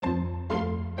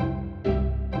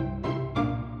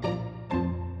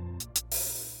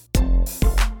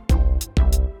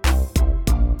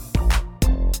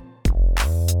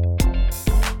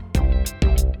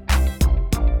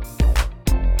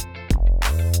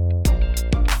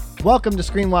Welcome to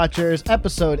Screen Watchers,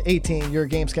 episode 18, your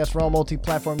Gamescast for all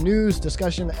multi-platform news,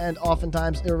 discussion, and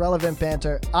oftentimes irrelevant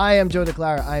banter. I am Joe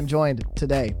DeClara. I am joined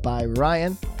today by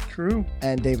Ryan. True.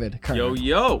 And David Kerner. Yo,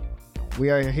 yo. We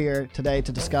are here today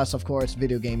to discuss, of course,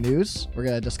 video game news. We're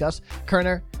going to discuss.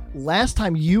 Kerner, last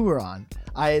time you were on,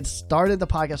 I had started the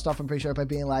podcast off, I'm pretty sure, by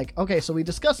being like, okay, so we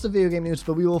discussed the video game news,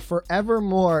 but we will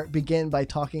forevermore begin by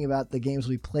talking about the games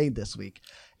we played this week.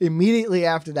 Immediately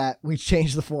after that, we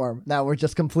changed the form. Now we're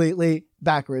just completely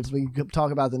backwards. We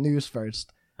talk about the news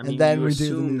first. I mean, and then you we do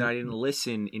assumed I didn't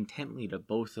listen intently to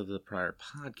both of the prior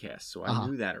podcasts, so I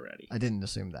knew that already. I didn't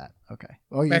assume that. Okay.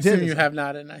 Well, you I did. assume you have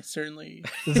not, and I certainly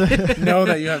know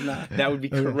that you have not. That would be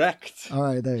correct. All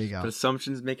right, there you go. But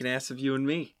assumptions make an ass of you and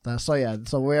me.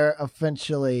 So we're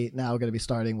officially now going to be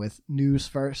starting with news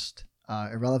first.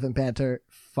 Irrelevant banter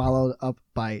followed up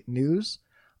by news.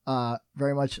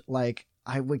 Very much like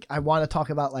I want to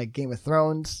talk about like Game of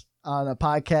Thrones on a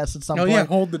podcast at some point. Oh yeah,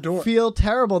 hold the door. Feel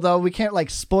terrible though. We can't like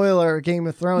spoiler Game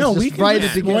of Thrones. No, just we can right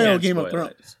just at the beginning. spoil Game of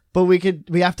Thrones. But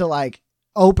we have to like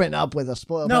open up with a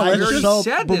spoiler. No, but let's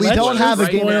just but we don't have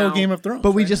a Game of Thrones.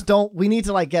 But we just don't. We need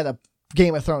to like get a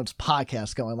Game of Thrones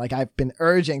podcast going. Like I've been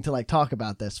urging to like talk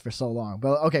about this for so long.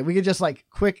 But okay, we could just like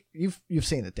quick. You've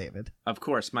seen it, David. Of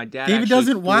course, my dad. David actually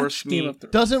doesn't watch forced Game me. of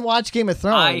Thrones. Doesn't watch Game of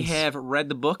Thrones. I have read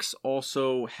the books.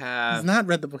 Also have. He's not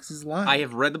read the books. He's lying. I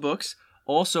have read the books.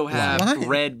 Also have Lying.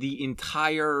 read the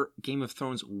entire Game of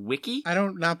Thrones wiki. I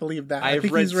don't not believe that. I have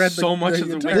think read he's read so much of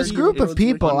the entire wiki. This group Game of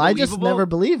people, I just Unbelievable. never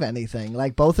believe anything.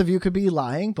 Like both of you could be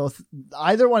lying.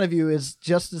 Either one of you is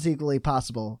just as equally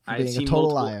possible for I've being a seen total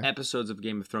multiple liar. episodes of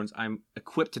Game of Thrones. I'm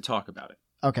equipped to talk about it.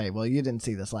 Okay, well you didn't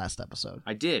see this last episode.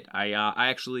 I did. I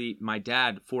actually, my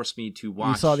dad forced me to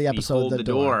watch. You saw the episode Behold of the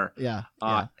door. Yeah.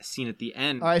 Yeah. Scene at the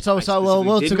end. All right, so we'll specifically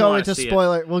go didn't into wanna see it.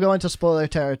 spoiler. We'll go into spoiler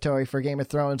territory for Game of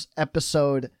Thrones,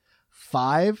 episode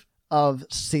 5 of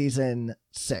season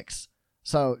 6.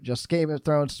 So just Game of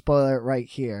Thrones spoiler right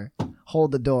here.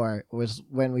 Hold the door was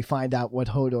when we find out what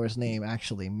Hodor's name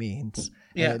actually means.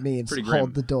 Yeah, and it means pretty hold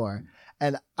grim. the door.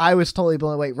 And I was totally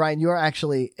blown away. Ryan, you're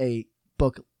actually a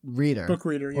book reader. book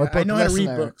reader. Or Yeah, book I know how to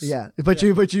listener. read books. Yeah, but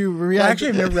you Well, actually,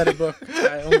 I've never read a book.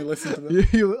 I only listen to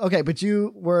them. Okay, but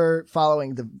you were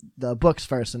following the books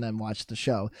first and then watched the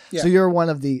show. Yeah. So you're one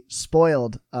of the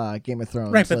spoiled Game of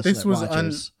Thrones Right, but this was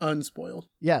watchers. unspoiled.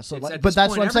 Yeah, so It's- like, at but this that's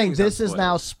point, what I'm saying. everything's This is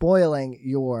now spoiling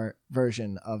your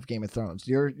version of Game of Thrones.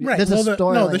 Right. This is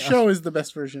spoiling the show is the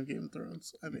best version of Game of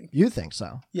Thrones. I mean, You think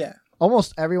so? yeah.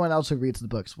 Almost everyone else who reads the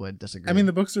books would disagree. I mean,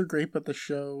 the books are great, but the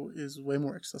show is way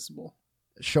more accessible.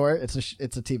 sure, it's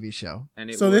a TV show. And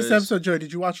it So was, this episode, Joey,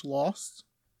 did you watch Lost?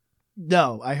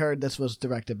 No, I heard this was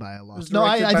directed by a was Lost. No,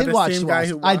 directed I by did the watch same guy Lost.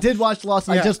 who I did watched- watch Lost.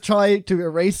 I Yeah. just tried to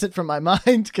erase it from my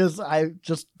mind because I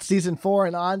just season 4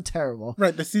 and on terrible.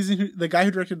 Right, the guy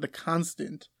who directed The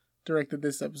Constant directed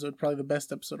this episode, probably the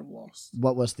best episode of Lost.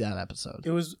 What was that episode?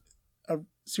 It was a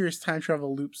serious time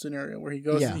travel loop scenario where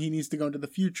he needs to go into the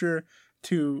future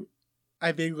to,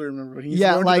 I vaguely remember, but he needs to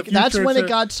go into like the that's future when to, it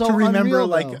got so to remember unreal,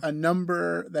 like though. a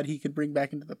number that he could bring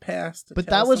back into the past. to But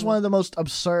tell that was someone. one of the most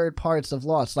absurd parts of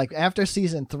Lost. Like after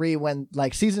season 3, when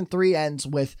like season 3 ends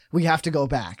with we have to go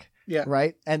back, Yeah,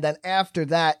 right? And then after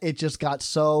that, it just got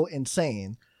so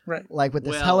insane. right. Like with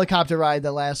this Well- helicopter ride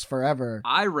that lasts forever.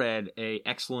 I read a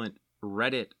excellent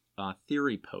Reddit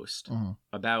theory post Mhm.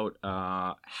 about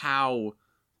how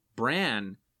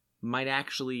Bran might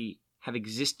actually have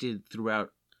existed throughout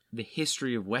the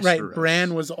history of Westeros. Right,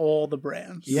 Bran was all the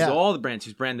Brans. He was all the Brands. He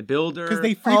was Bran the Builder. Because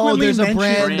they Oh, frequently there's a mention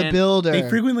Bran the Builder. They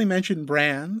frequently mention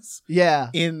Brans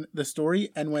Yeah. in the story,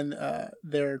 and when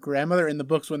their grandmother in the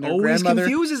books, when their always grandmother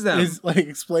confuses them. is like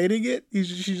explaining it,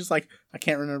 she's just like, I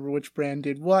can't remember which Bran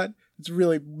did what. It's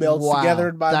really melts together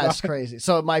in my That's mind. crazy.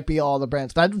 So it might be all the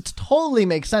brands. That totally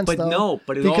makes sense, But though. no,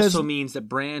 but it because- also means that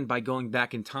Bran, by going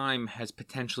back in time, has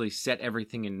potentially set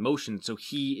everything in motion. So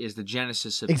he is the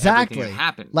genesis of Exactly. everything that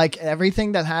happened. Like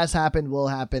everything that has happened will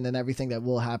happen, and everything that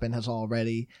will happen has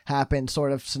already happened,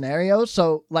 sort of scenario.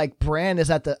 So like Bran is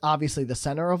at obviously the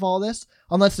center of all this,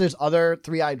 unless there's other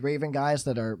three-eyed raven guys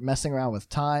that are messing around with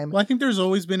time. Well, I think there's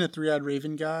always been a three-eyed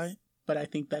raven guy, but I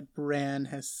think that Bran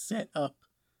has set up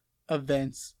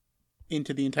events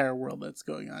into the entire world that's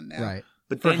going on now. Right.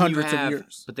 But for then hundreds you of have,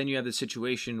 years. But then you have the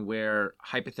situation where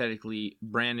hypothetically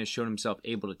Bran has shown himself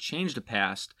able to change the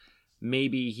past.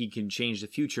 Maybe he can change the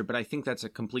future, but I think that's a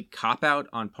complete cop-out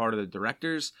on part of the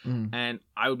directors. Mm. And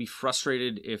I would be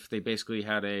frustrated if they basically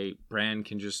had a Bran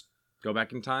can just go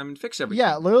back in time and fix everything.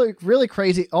 Yeah, literally, really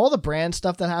crazy. All the brand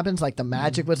stuff that happens, like the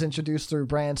magic was introduced through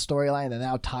brand storyline, and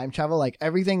now time travel. Like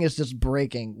everything is just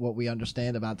breaking what we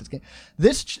understand about this game.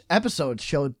 This episode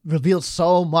revealed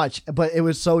so much, but it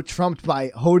was so trumped by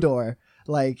Hodor,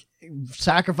 like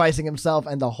sacrificing himself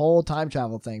and the whole time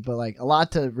travel thing. But like a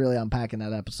lot to really unpack in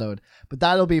that episode. But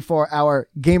that'll be for our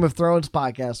Game of Thrones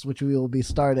podcast, which we will be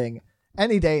starting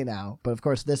any day now. But of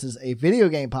course, this is a video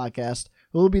game podcast.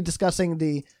 We'll be discussing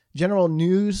the general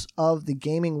news of the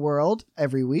gaming world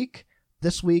every week.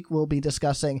 This week, we'll be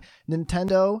discussing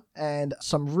Nintendo and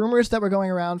some rumors that were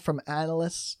going around from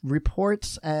analysts,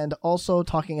 reports, and also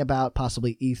talking about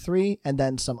possibly E3, and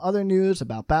then some other news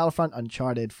about Battlefront,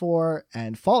 Uncharted 4,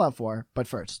 and Fallout 4. But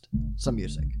first, some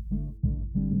music.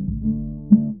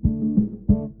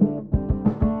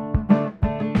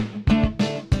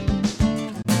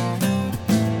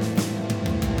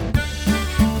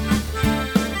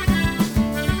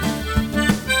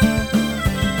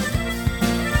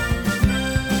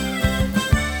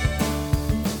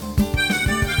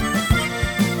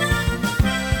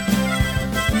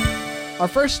 Our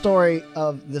first story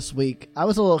of this week, I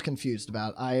was a little confused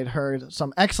about. I had heard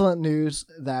some excellent news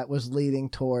that was leading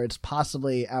towards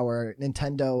possibly our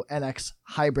Nintendo NX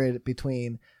hybrid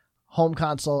between home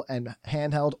console and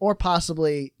handheld, or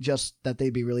possibly just that they'd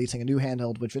be releasing a new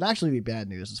handheld, which would actually be bad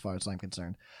news as far as I'm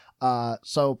concerned.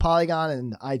 So Polygon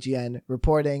and IGN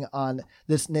reporting on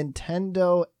this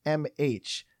Nintendo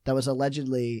MH that was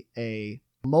allegedly a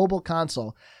mobile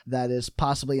console that is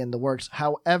possibly in the works.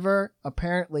 However,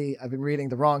 apparently I've been reading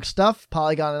the wrong stuff.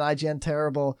 Polygon and IGN,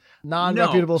 terrible,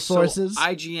 non-reputable sources. So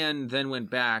IGN then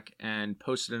went back and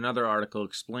posted another article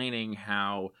explaining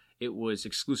how it was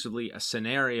exclusively a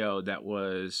scenario that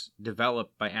was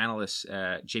developed by analysts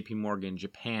at JP Morgan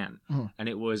Japan. And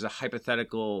it was a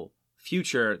hypothetical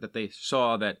future that they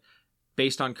saw that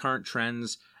based on current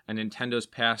trends and Nintendo's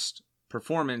past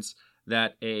performance,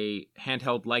 that a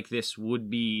handheld like this would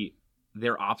be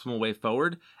their optimal way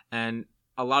forward. And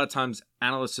a lot of times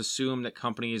analysts assume that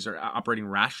companies are operating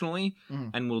rationally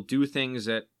and will do things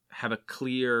that have a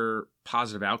clear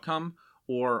positive outcome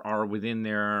or are within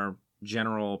their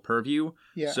general purview.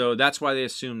 Yeah. So that's why they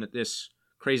assume that this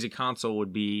crazy console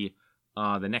would be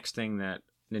the next thing that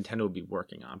Nintendo would be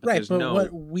working on. But right, there's but no,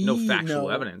 what we no factual know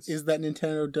evidence. is that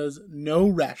Nintendo does no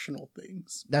rational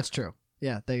things. That's true.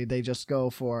 Yeah, they just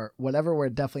go for whatever we're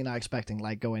definitely not expecting,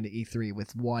 like going to E3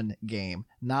 with one game,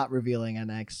 not revealing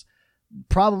NX,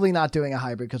 probably not doing a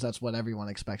hybrid because that's what everyone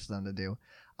expects them to do.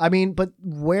 I mean, but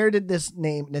where did this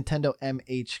name Nintendo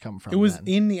MH come from? It was then?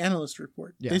 in the analyst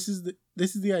report. Yeah. This is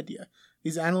the idea.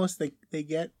 These analysts they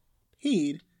get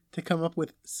paid to come up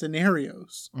with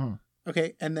scenarios.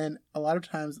 Okay, and then a lot of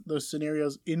times those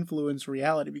scenarios influence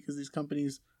reality because these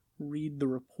companies read the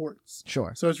reports.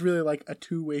 Sure. So it's really like a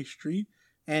two-way street,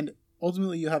 and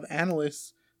ultimately you have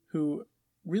analysts who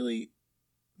really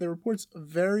the reports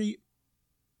very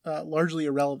largely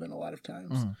irrelevant a lot of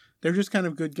times. They're just kind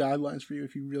of good guidelines for you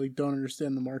if you really don't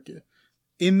understand the market.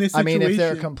 In this situation, I mean, if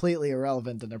they're completely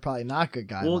irrelevant, then they're probably not good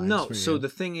guidelines. Well, no. for So you. the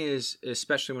thing is,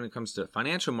 especially when it comes to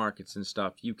financial markets and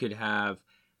stuff, you could have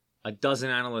a dozen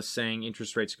analysts saying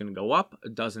interest rates are going to go up, a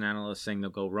dozen analysts saying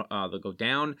they'll go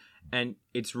down, and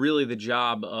it's really the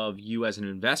job of you as an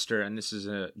investor. And this is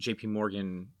a JP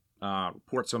Morgan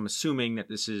report, so I'm assuming that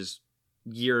this is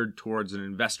geared towards an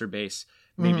investor base.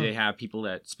 Maybe they have people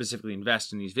that specifically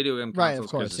invest in these video game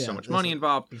consoles because there's so much money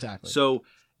involved. Exactly. So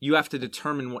you have to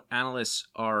determine what analysts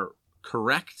are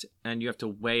correct, and you have to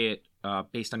weigh it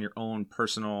based on your own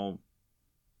personal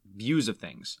views of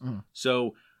things.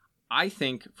 So I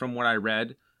think, from what I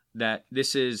read, that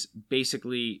this is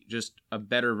basically just a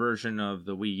better version of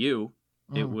the Wii U.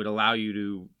 It would allow you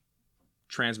to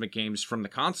transmit games from the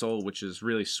console, which is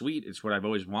really sweet. It's what I've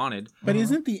always wanted. But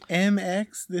isn't the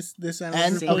MX this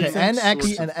analyst report okay, says-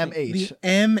 NX and MH. the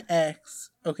MX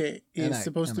is NX,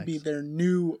 supposed to be MX. their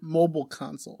new mobile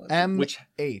console. MH.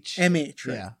 MH,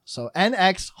 right? Yeah. So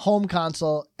NX home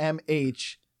console,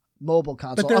 MH mobile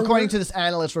console, there according were- to this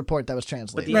analyst report that was But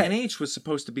translated. the Right. NH was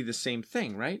supposed to be the same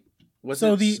thing, right? Was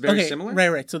So it very similar?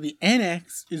 Right. So the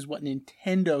NX is what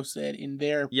Nintendo said in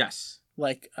their Yes.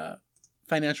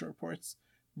 financial reports.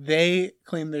 They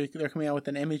claim they're coming out with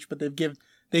an MH, but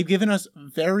they've given us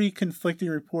very conflicting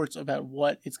reports about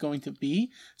what it's going to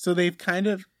be. So they've kind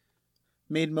of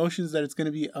made motions that it's going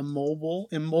to be immobile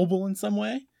in some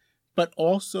way, but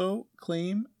also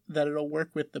claim that it'll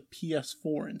work with the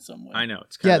PS4 in some way. I know.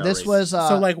 It's Yeah, kind of this was.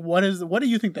 So what do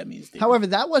you think that means, David? However,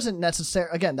 that wasn't necessary.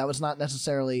 Again, that was not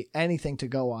necessarily anything to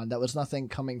go on. That was nothing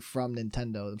coming from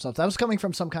Nintendo themselves. That was coming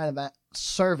from some kind of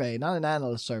survey, not an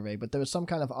analyst survey, but there was some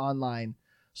kind of online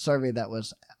survey that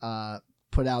was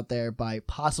put out there by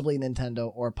possibly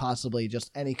Nintendo or possibly just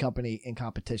any company in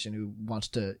competition who wants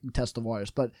to test the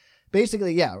waters. But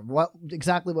basically, yeah,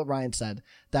 exactly what Ryan said,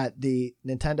 that the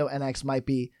Nintendo NX might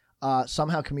be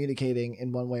somehow communicating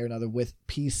in one way or another with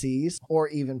PCs or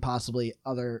even possibly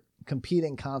other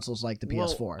competing consoles like the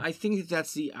PS4. Well, I think that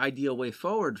that's the ideal way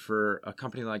forward for a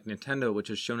company like Nintendo, which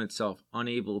has shown itself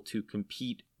unable to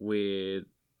compete with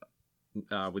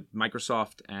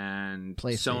Microsoft and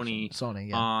Sony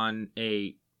yeah. on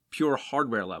a pure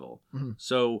hardware level. Mm-hmm.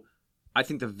 So I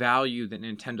think the value that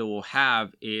Nintendo will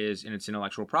have is in its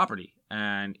intellectual property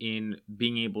and in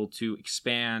being able to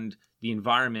expand the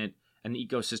environment and the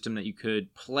ecosystem that you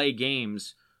could play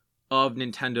games of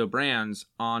Nintendo brands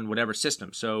on whatever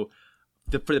system. So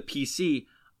for the PC,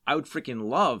 I would freaking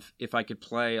love if I could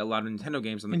play a lot of Nintendo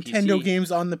games on the PC. Nintendo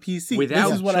games on the PC. Without-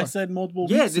 This is what Sure. I said multiple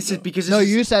Yeah, weeks this ago. is because No, this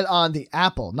is you said on the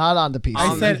Apple, not on the PC.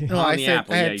 I said no. on I the said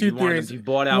Apple. I had Yeah, two you want them theories. to be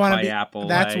bought You out wanna by be- Apple.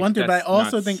 That's like, one theory, but I that's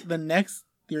also nuts. think the next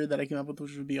theory that I came up with,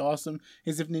 which would be awesome,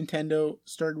 is if Nintendo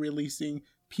started releasing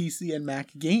PC and Mac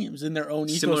games in their own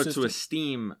similar ecosystem. to a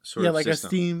Steam sort yeah, of like system. a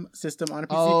Steam system on a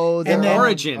PC. Oh, and their then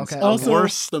Origins. Okay, also,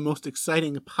 Worse. the most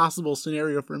exciting possible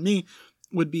scenario for me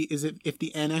would be is if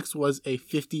the NX was a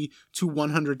 $50 to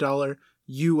 $100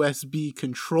 USB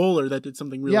controller that did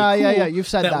something really cool. Yeah. You've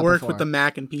said that worked before. with the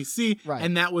Mac and PC, Right.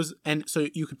 and so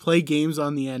you could play games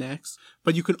on the NX,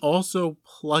 but you could also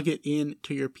plug it in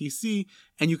to your PC,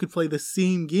 and you could play the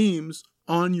same games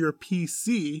on your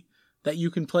PC that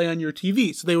you can play on your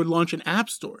TV. So they would launch an app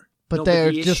store. But No, but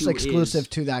they're the just issue exclusive is-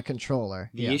 to that controller.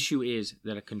 The Yeah. issue is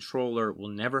that a controller will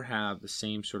never have the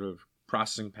same sort of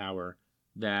processing power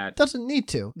that Doesn't need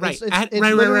to. Right. It's Right,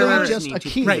 literally right. just a need to.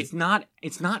 key. Right.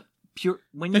 It's not pure.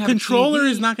 When you The have a controller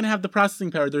TV, is not going to have the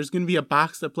processing power. There's going to be a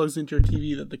box that plugs into your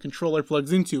TV that the controller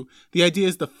plugs into. The idea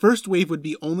is the first wave would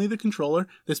be only the controller,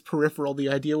 this peripheral. The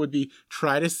idea would be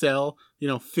try to sell,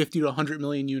 50 to 100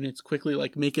 million units quickly,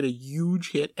 like make it a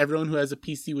huge hit. Everyone who has a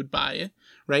PC would buy it,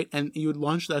 right? And you would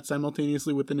launch that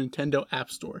simultaneously with the Nintendo App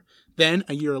Store. Then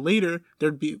a year later,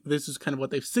 this is kind of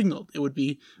what they've signaled. It would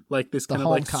be like this The kind of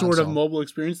home like sort of console. mobile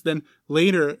experience. Then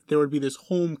later there would be this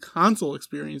home console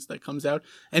experience that comes out,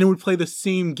 and it would play the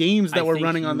same games that I were think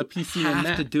running on you the PC have and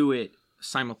Mac. to do it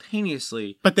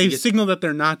simultaneously. But they've because signaled that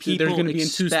they're not. They're people going to be in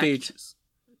two expect- stages.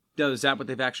 Is that what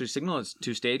they've actually signaled? It's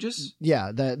 2 stages.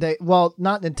 Yeah, well,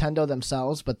 not Nintendo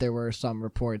themselves, but there were some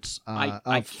reports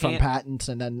I from can't- patents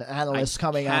and then analysts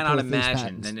coming I out cannot with these imagine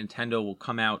patents. that Nintendo will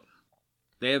come out.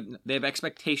 They have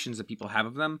expectations that people have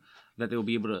of them that they will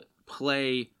be able to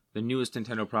play the newest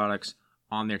Nintendo products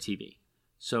on their TV.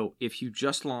 So if you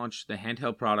just launch the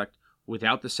handheld product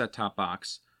without the set-top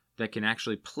box that can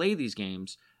actually play these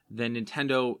games, then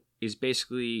Nintendo is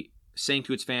basically saying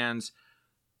to its fans,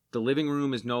 the living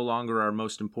room is no longer our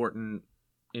most important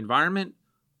environment.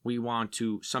 We want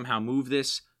to somehow move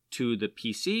this to the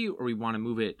PC, or we want to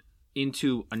move it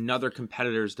into another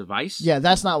competitor's device. Yeah,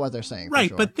 that's not what they're saying. for Right,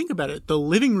 sure. but think about it. The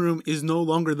living room is no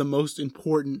longer the most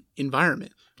important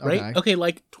environment, right? Okay,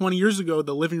 like 20 years ago,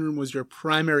 the living room was your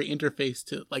primary interface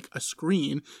to like a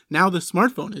screen. Now the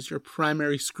smartphone is your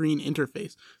primary screen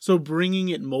interface. So bringing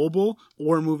it mobile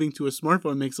or moving to a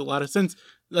smartphone makes a lot of sense.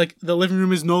 Like the living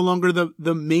room is no longer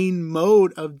the main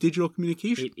mode of digital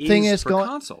communication. It Thing is is for going-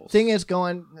 consoles. Thing is,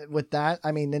 going with that,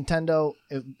 I mean, Nintendo,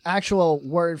 actual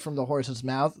word from the horse's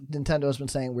mouth, Nintendo has been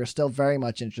saying we're still very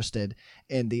much interested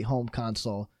in the home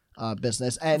console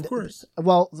business. And, Of course.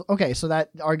 well, okay, so that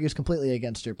argues completely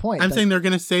against your point. I'm that- saying they're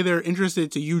going to say they're interested.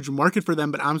 It's a huge market for them,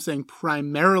 but I'm saying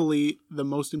primarily the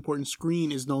most important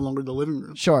screen is no longer the living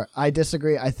room. Sure, I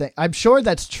disagree. I'm sure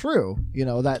that's true.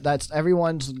 That's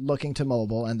everyone's looking to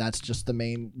mobile, and that's just the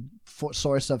main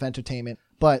source of entertainment.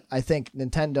 But I think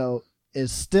Nintendo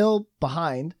is still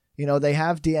behind. They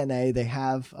have DNA, they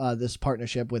have this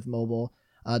partnership with mobile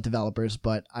developers,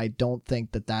 but I don't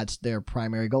think that that's their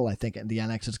primary goal. I think the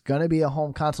NX is going to be a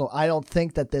home console. I don't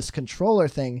think that this controller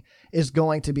thing is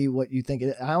going to be what you think.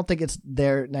 I don't think it's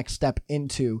their next step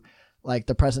into like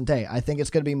the present day. I think it's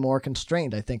going to be more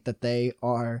constrained. I think that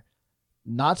they're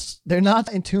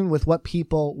not in tune with what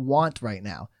people want right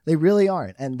now. They really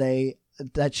aren't. And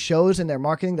that shows in their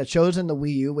marketing, that shows in the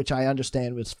Wii U, which I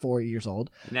understand was 4 years old.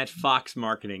 And that Fox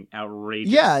marketing,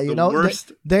 outrageous. Yeah, the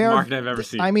worst they are marketing I've ever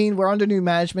seen. I mean, we're under new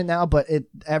management now, but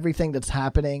everything that's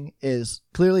happening is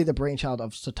clearly the brainchild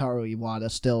of Satoru Iwata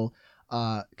still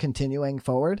continuing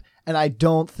forward. And I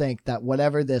don't think that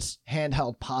whatever this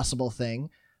handheld possible thing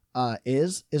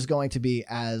is going to be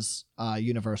as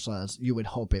universal as you would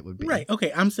hope it would be. Right.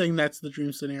 Okay. I'm saying that's the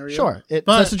dream scenario. Sure. But-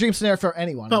 that's a dream scenario for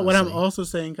anyone. But what I'm honestly. also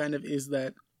saying kind of is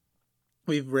that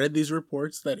we've read these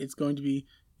reports that it's going to be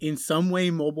in some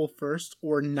way mobile first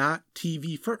or not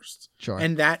TV first. Sure.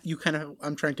 And that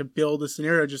I'm trying to build a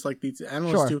scenario just like these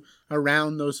analysts do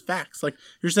around those facts. Like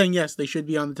you're saying, yes, they should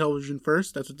be on the television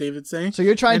first. That's what David's saying. So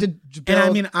you're trying to build... And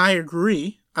I mean, I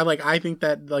agree. I think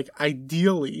that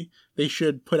ideally they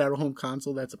should put out a home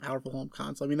console that's a powerful home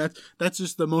console. I mean, that's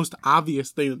just the most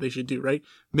obvious thing that they should do, right?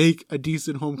 Make a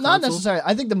decent home console. Not necessarily.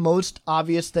 I think the most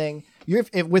obvious thing,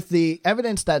 with the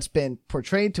evidence that's been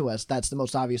portrayed to us, that's the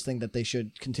most obvious thing that they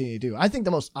should continue to do. I think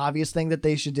the most obvious thing that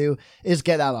they should do is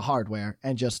get out of hardware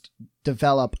and just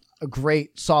develop a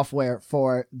great software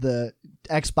for the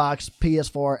Xbox,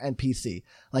 PS4, and PC.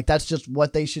 Like, that's just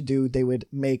what they should do. They would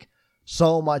make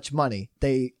so much money.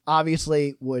 They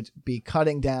obviously would be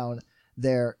cutting down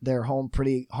their home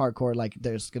pretty hardcore. Like,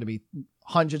 there's going to be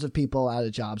hundreds of people out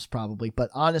of jobs probably, but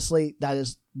honestly, that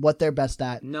is what they're best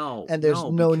at. And there's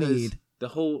no need. The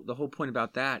whole point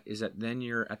about that is that then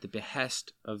you're at the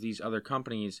behest of these other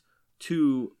companies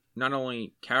to not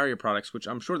only carry your products, which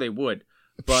I'm sure they would,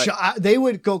 but they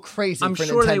would go crazy for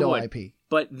Nintendo IP.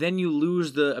 But then you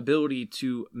lose the ability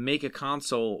to make a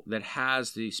console that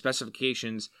has the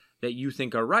specifications that you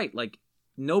think are right. Like,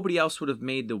 nobody else would have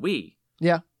made the Wii.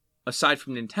 Yeah. Aside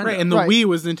from Nintendo. Right, and the Wii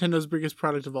was Nintendo's biggest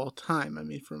product of all time. I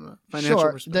mean, from a financial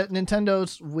perspective. The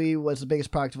Nintendo's Wii was the biggest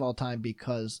product of all time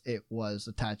because it was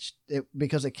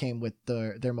because it came with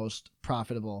their most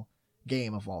profitable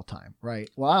game of all time, right?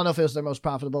 Well, I don't know if it was their most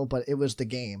profitable, but it was the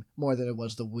game more than it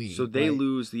was the Wii. So they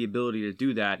lose the ability to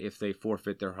do that if they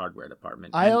forfeit their hardware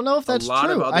department. I don't know if that's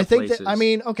true. I think that, I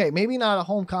mean, okay, maybe not a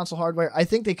home console hardware. I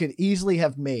think they could easily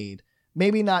have made,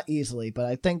 maybe not easily, but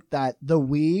I think that the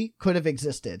Wii could have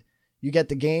existed. You get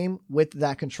the game with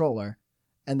that controller,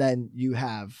 and then you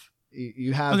have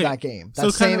that game.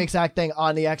 That same exact thing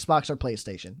on the Xbox or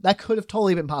PlayStation. That could have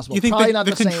totally been possible. You think probably not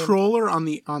the controller on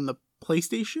the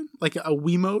PlayStation, like a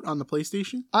Wiimote on the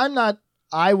PlayStation?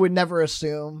 I would never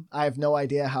assume. I have no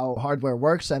idea how hardware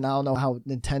works, and I don't know how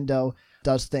Nintendo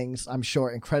does things. I'm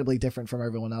sure incredibly different from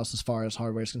everyone else as far as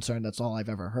hardware is concerned. That's all I've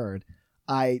ever heard.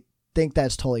 I think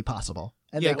that's totally possible.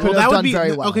 And they could have done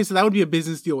very well. Okay, so that would be a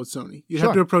business deal with Sony. You'd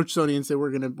have to approach Sony and say,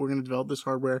 we're gonna develop this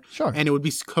hardware. Sure. And it would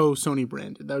be co-Sony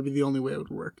branded. That would be the only way it would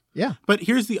work. Yeah. But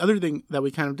here's the other thing that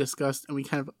we kind of discussed, and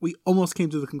we almost came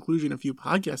to the conclusion a few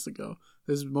podcasts ago.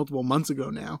 This is multiple months ago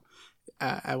now.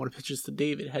 I want to pitch this to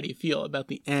David. How do you feel about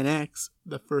the NX,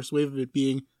 the first wave of it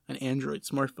being an Android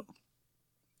smartphone?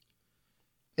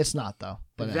 It's not, though.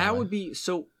 But that would be...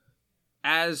 So,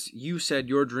 as you said,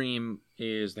 your dream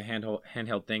is the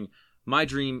handheld thing. My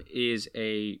dream is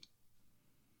I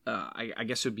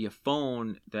guess it would be a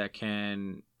phone that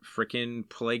can freaking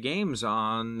play games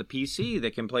on the PC,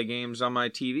 that can play games on my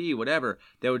TV, whatever.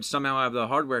 That would somehow have the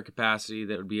hardware capacity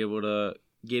that would be able to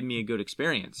give me a good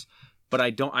experience. But I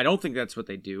don't think that's what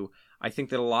they do. I think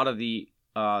that a lot of the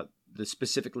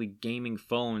specifically gaming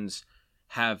phones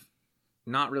have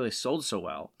not really sold so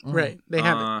well. Right, they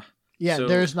haven't. Yeah, so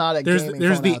there's not a gaming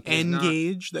There's phone the out there.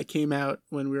 N-Gage that came out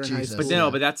when we were in high school.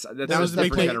 But that was the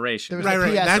different generation.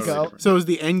 Right. So it was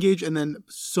the N-Gage, and then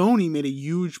Sony made a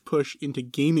huge push into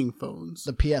gaming phones.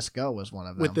 The PS Go was one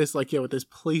of them. With this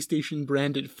PlayStation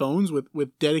branded phones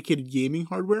with dedicated gaming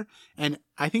hardware, and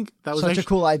I think that was such a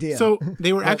cool idea. So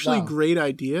they were actually great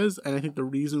ideas, and I think the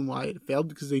reason why it failed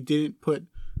because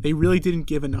they really didn't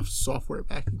give enough software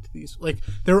back into these. Like,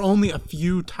 there were only a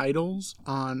few titles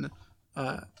on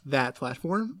that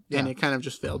platform, and it kind of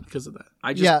just failed because of that.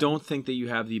 I just don't think that you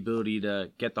have the ability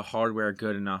to get the hardware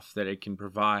good enough that it can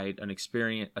provide an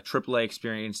experience, a AAA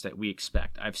experience that we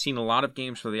expect. I've seen a lot of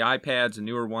games for the iPads and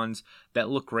newer ones that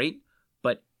look great,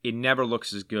 but it never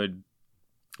looks as good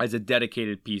as a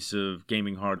dedicated piece of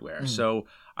gaming hardware. So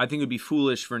I think it would be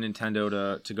foolish for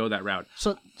Nintendo to go that route.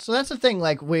 So that's the thing.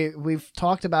 Like we've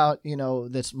talked about,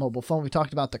 this mobile phone. We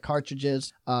talked about the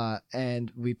cartridges,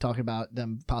 and we talked about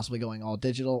them possibly going all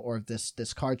digital, or if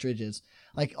this cartridge is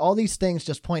like, all these things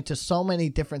just point to so many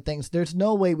different things. There's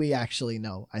no way we actually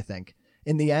know. I think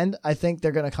in the end, I think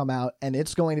they're going to come out and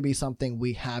it's going to be something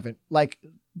we haven't, like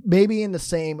maybe in the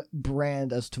same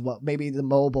brand as to what maybe the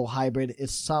mobile hybrid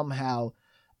is somehow.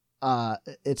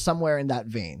 It's somewhere in that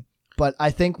vein. But I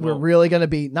think we're really going to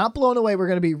be not blown away. We're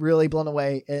going to be really blown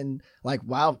away and like,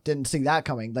 wow, didn't see that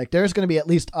coming. Like, there's going to be at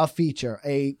least a feature,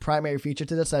 a primary feature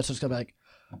to this that's just going to be like,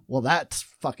 well, that's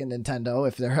fucking Nintendo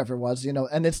if there ever was, and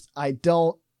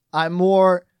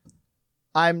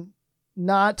I'm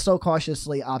not so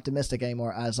cautiously optimistic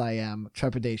anymore as I am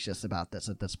trepidatious about this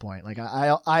at this point. Like,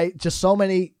 I just so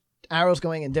many arrows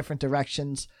going in different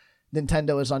directions.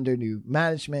 Nintendo is under new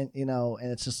management,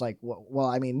 and it's just like, well,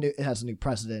 I mean, it has a new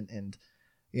president, and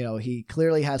He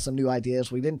clearly has some new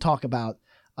ideas. We didn't talk about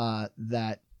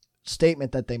that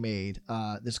statement that they made,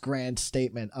 this grand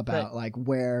statement about like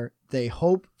where they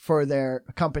hope for their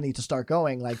company to start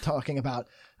going, like talking about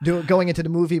going into the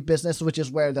movie business, which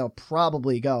is where they'll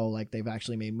probably go. Like they've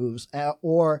actually made moves,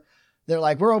 or they're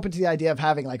like, we're open to the idea of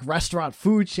having like restaurant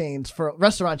chains for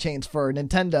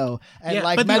Nintendo and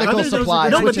like medical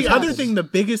supplies. No, but the other thing, the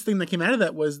biggest thing that came out of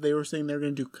that was they were saying they're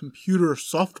going to do computer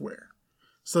software.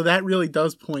 So that really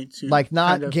does point to like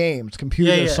not games,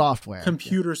 computer software.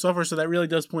 Computer software. So that really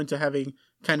does point to having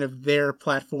kind of their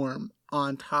platform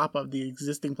on top of the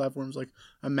existing platforms like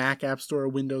a Mac App Store, a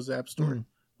Windows App Store. Mm-hmm.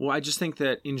 Well, I just think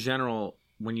that in general,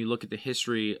 when you look at the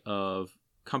history of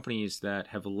companies that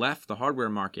have left the hardware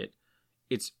market,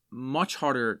 it's much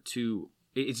harder to.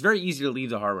 It's very easy to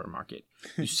leave the hardware market.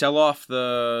 You sell off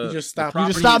the. You just stop. You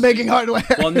just stop making hardware.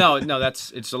 Well, no,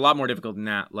 it's a lot more difficult than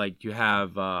that. Like you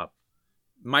have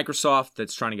Microsoft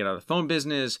that's trying to get out of the phone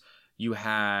business. You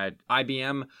had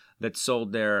IBM that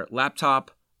sold their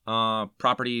laptop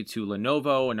property to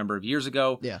Lenovo a number of years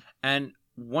ago. Yeah. And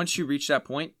once you reach that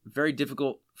point, very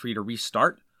difficult for you to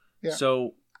restart. Yeah.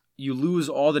 So you lose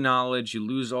all the knowledge, you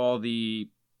lose all the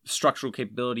structural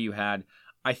capability you had.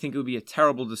 I think it would be a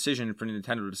terrible decision for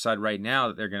Nintendo to decide right now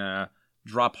that they're going to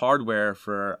drop hardware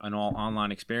for an all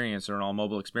online experience or an all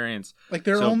mobile experience. Like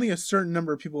there are only a certain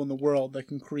number of people in the world that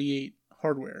can create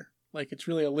hardware. Like it's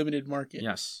really a limited market.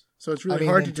 Yes. So it's really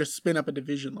hard to just spin up a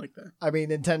division like that. I mean,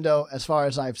 Nintendo, as far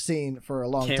as I've seen for a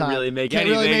long time, can't really make can't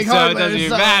anything, really make so hardware, it doesn't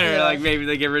even so, matter. yeah. Like maybe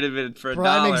they get rid of it for $1.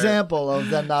 Prime example of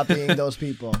them not being those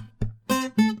people.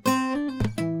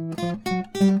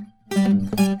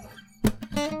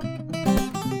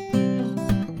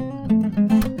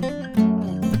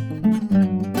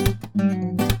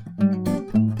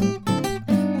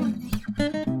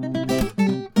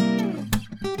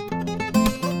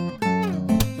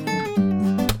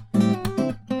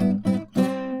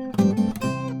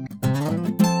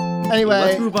 Anyway,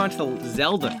 let's move on to the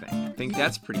Zelda thing. I think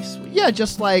that's pretty sweet. Yeah,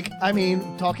 just like, I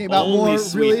mean, talking about Only more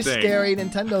sweet really thing. scary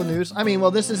Nintendo news. I mean, well,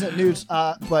 this isn't news,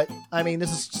 but I mean,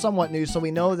 this is somewhat news. So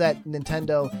we know that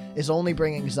Nintendo is only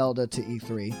bringing Zelda to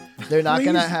E3. They're not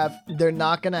gonna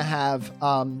have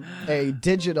a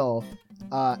digital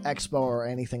expo or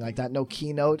anything like that. No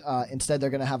keynote. Instead, they're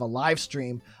gonna have a live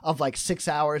stream of like 6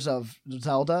 hours of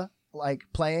Zelda like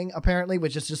playing, apparently,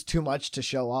 which is just too much to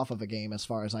show off of a game, as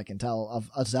far as I can tell,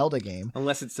 of a Zelda game.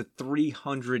 Unless it's a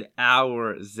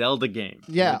 300-hour Zelda game.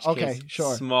 Yeah, in which okay, case,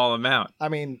 sure. Small amount. I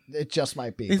mean, it just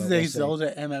might be. It's but a we'll see.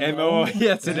 Zelda MMO. MMO,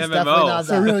 yeah, it's an It's definitely not MMO.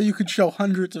 So really, you could show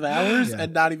hundreds of hours Yeah.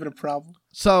 and not even a problem.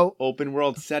 So Open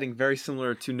world setting, very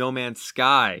similar to No Man's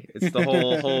Sky. It's the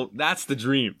whole. That's the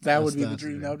dream. That would be the That's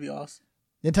dream. it. That would be awesome.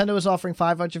 Nintendo is offering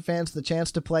 500 fans the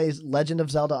chance to play Legend of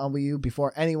Zelda on Wii U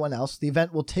before anyone else. The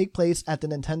event will take place at the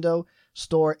Nintendo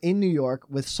store in New York,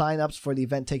 with sign-ups for the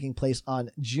event taking place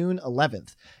on June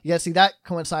 11th. Yeah, see, that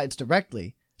coincides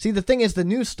directly. See, the thing is, the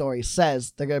news story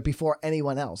says they're going to before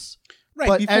anyone else. Right,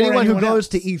 But before anyone who anyone goes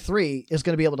to else. E3 is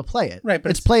going to be able to play it. Right, but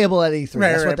it's playable at E3.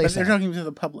 Right, That's right, what they but say. they're talking to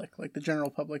the public, like the general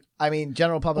public. I mean,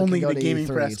 general public Only can go the to gaming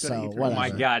E3, press go to so E3. whatever. Oh my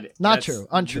God. Not That's- true.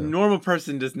 Untrue. The normal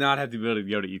person does not have the ability to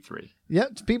go to E3. Yeah,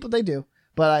 people, they do.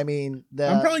 But I mean,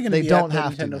 I'm probably going to they be don't at the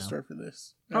have to Nintendo now. store for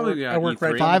this. Probably I work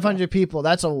E3. right. 500 people.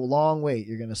 That's a long wait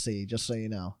you're going to see, just so you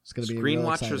know. It's going to be Screen real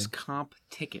Watchers exciting. comp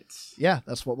tickets. Yeah,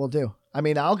 that's what we'll do. I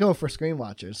mean, I'll go for Screen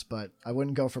Watchers, but I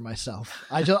wouldn't go for myself.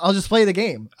 I'll just play the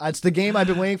game. It's the game I've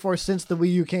been waiting for since the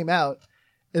Wii U came out.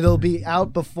 It'll be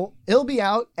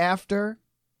out after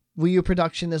Wii U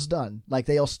production is done. Like,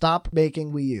 they'll stop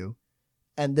making Wii U,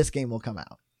 and this game will come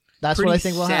out. That's Pretty what I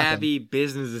think will happen. savvy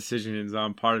business decisions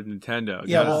on part of Nintendo.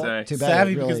 Yeah, gotta well, say. Too bad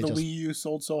savvy it really because the just- Wii U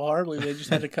sold so horribly, they just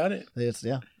had to cut it.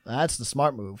 That's the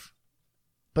smart move.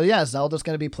 But yeah, Zelda's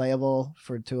going to be playable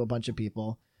to a bunch of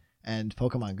people, and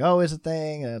Pokemon Go is a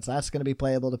thing, and that's going to be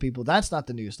playable to people. That's not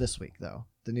the news this week, though.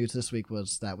 The news this week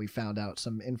was that we found out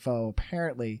some info,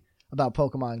 apparently, about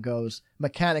Pokemon Go's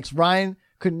mechanics. Ryan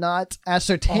could not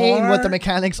ascertain what the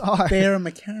mechanics are. There are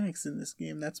mechanics in this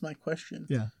game. That's my question.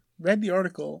 Yeah. Read the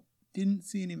article. Didn't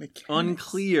see any mechanics.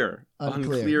 Unclear.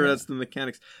 Unclear. That's the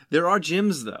mechanics. There are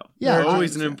gyms, though. Yeah, They're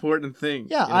always gyms, an yeah. important thing.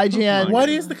 Yeah, in a IGN. Pokemon What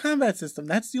game. is the combat system?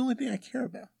 That's the only thing I care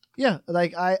about. Yeah,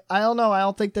 like, I don't know. I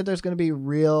don't think that there's going to be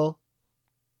real...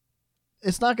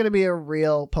 It's not going to be a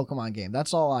real Pokemon game.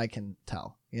 That's all I can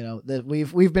tell. You know, that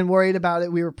we've been worried about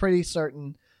it. We were pretty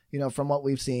certain, you know, from what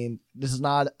we've seen, this is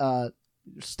not a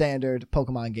standard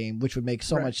Pokemon game, which would make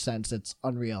so Right. much sense. It's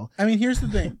unreal. I mean, here's the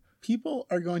thing. people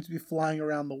are going to be flying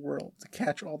around the world to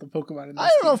catch all the Pokemon in this I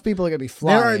don't know game. if people are going to be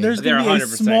flying. There's They're going to be a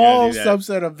 100% small gonna do that.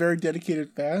 subset of very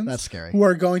dedicated fans. That's scary. Who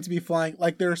are going to be flying.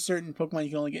 Like, there are certain Pokemon you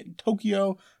can only get in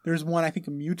Tokyo. There's one, I think,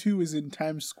 a Mewtwo is in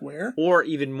Times Square. Or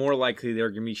even more likely, they're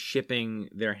going to be shipping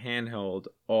their handheld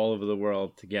all over the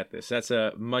world to get this. That's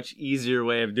a much easier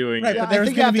way of doing Right, it. but I there's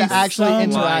think you have gonna to be actually some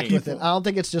interact with it. people. I don't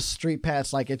think it's just street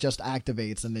pass, like it just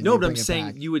activates and then No, you but bring I'm it saying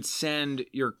back. you would send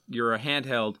your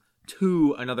handheld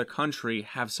to another country,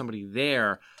 have somebody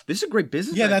there. This is a great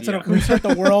business Yeah, idea. that's what. Can we start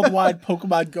the worldwide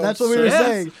Pokemon Go? That's what we were service,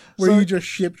 saying. Where So- you just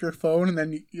ship your phone and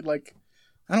then you like.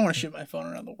 I don't want to ship my phone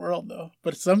around the world though,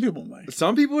 but some people might.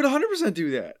 Some people would 100%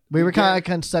 do that. We were kind of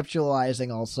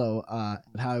conceptualizing also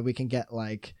how we can get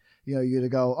like, you know, you to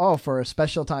go, oh, for a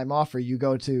special time offer, you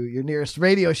go to your nearest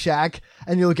Radio Shack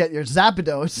and you'll get your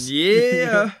Zapdos.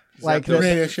 Yeah. Like Zapdos. this-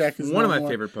 Radio Shack is one of no my more.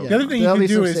 favorite Pokemon. The other thing There'll you be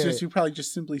can some do is serious- just you probably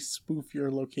just simply spoof your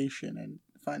location and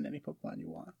find any Pokemon you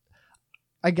want.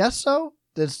 I guess so.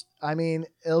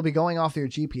 It'll be going off your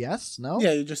GPS, no?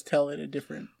 Yeah, you just tell it a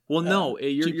different. Well, no,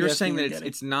 you're GPS saying thing that you're getting.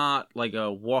 it's not like a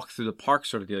walk through the park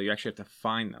sort of deal. You actually have to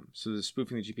find them. So the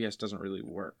spoofing the GPS doesn't really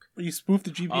work. You spoof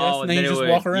the GPS Oh, and then you it just would-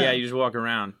 walk around. Yeah, you just walk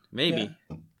around. Maybe.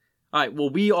 Yeah. All right, well,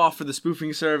 we offer the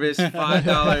spoofing service,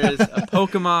 $5 a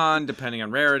Pokemon, depending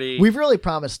on rarity. We've really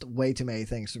promised way too many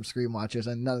things from Screen Watchers,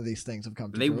 and none of these things have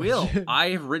come to They will. fruition.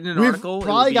 I have written an We've article. It will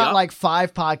probably be got up. like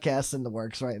 5 podcasts in the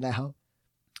works right now.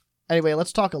 Anyway,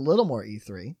 let's talk a little more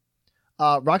E3.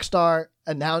 Rockstar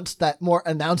announced that more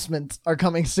announcements are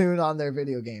coming soon on their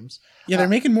video games. Yeah, they're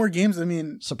making more games. I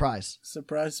mean, Surprise.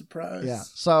 surprise, surprise. Yeah.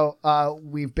 So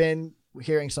we've been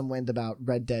hearing some wind about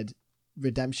Red Dead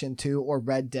Redemption 2 or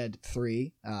Red Dead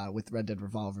 3, with Red Dead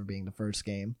Revolver being the first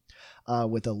game,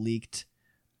 with a leaked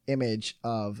image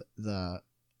of the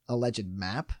alleged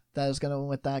map that is going to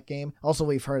with that game. Also,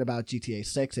 we've heard about GTA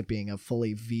 6, it being a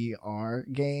fully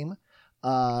VR game.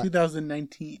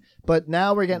 2019. But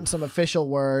now we're getting some official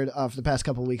word for the past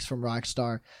couple of weeks from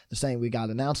Rockstar. They're saying we got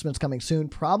announcements coming soon,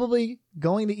 probably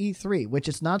going to E3, which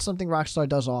is not something Rockstar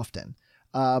does often.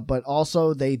 But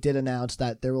also they did announce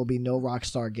that there will be no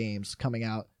Rockstar games coming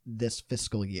out this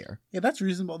fiscal year. Yeah, that's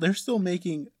reasonable. They're still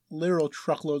making literal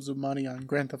truckloads of money on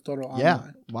Grand Theft Auto Online. Yeah.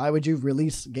 Why would you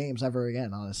release games ever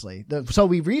again, honestly? So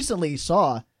we recently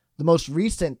saw the most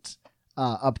recent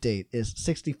update is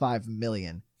 65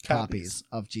 million copies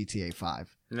of GTA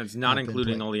 5. And that's not I've been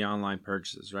including playing. all the online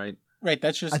purchases, right? Right,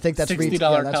 that's just I think that's $60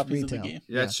 retail. Yeah, that's copies retail. of the game.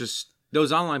 That's just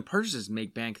those online purchases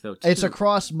make bank though too. It's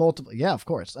across multiple. Yeah, of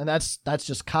course. And that's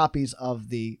just copies of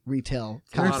the retail a lot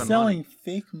They're copies. of selling money.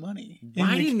 fake money.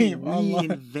 Why in the didn't game we online.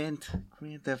 reinvent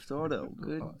Grand Theft Auto?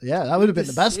 Good. Yeah, that would have been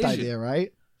the best decision. idea,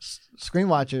 right? Screen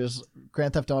Watchers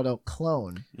Grand Theft Auto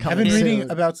clone. I've coming been reading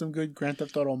soon. about some good Grand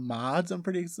Theft Auto mods. I'm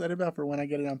pretty excited about for when I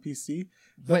get it on PC.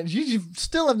 But you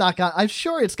still have not got. I'm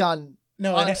sure it's gone.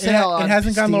 No, On it sale on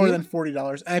hasn't gone lower Steam? than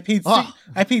 $40. I paid Oh.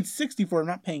 I paid $60 for it. I'm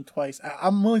not paying twice.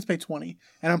 I'm willing to pay $20,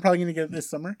 and I'm probably going to get it this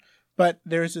summer. But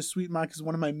there is a sweet mod because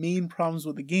one of my main problems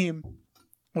with the game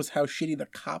was how shitty the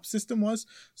cop system was.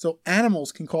 So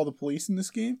animals can call the police in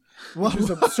this game, which is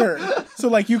absurd. So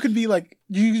like you could be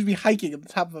hiking at the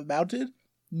top of a mountain,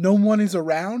 no one is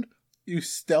around. You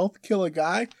stealth kill a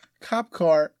guy. Cop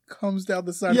car comes down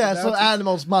the side. Yeah, of the so mountain.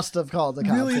 animals must have called the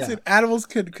cops. Really, yeah. it's animals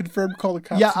could confirm call the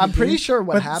cops. Yeah, in I'm the pretty game. sure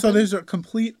what But- happened. So there's a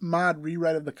complete mod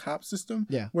rewrite of the cop system.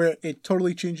 Yeah. Where it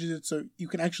totally changes it so you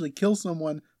can actually kill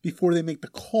someone before they make the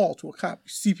call to a cop. You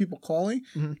see people calling,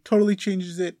 Mhm. totally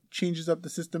changes up the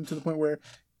system to the point where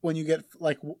when you get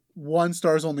like 1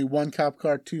 star is only 1 cop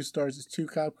car, 2 stars is 2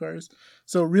 cop cars.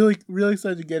 So really, really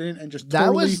excited to get in and just That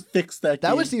totally was- fix that. That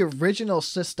game. was the original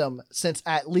system since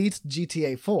at least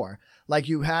GTA 4. Like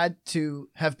you had to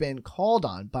have been called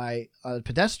on by a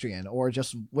pedestrian or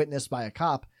just witnessed by a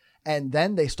cop, and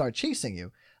then they start chasing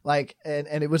you. Like, and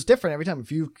it was different every time.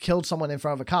 If you killed someone in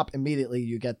front of a cop, immediately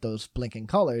you get those blinking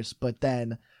colors. But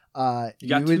then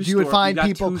you would find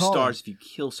people two calling. stars if you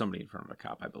kill somebody in front of a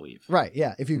cop, I believe. Right?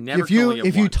 Yeah. If you Never if you can only get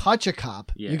if you one. touch a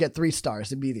cop, Yeah. you get 3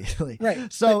 stars immediately.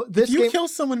 Right. So But this if you game, kill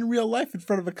someone in real life in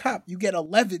front of a cop, you get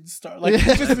 11 stars. Like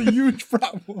it's just a huge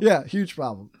problem. yeah, huge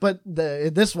problem. But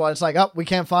this one, it's like, oh, we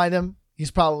can't find him. He's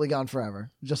probably gone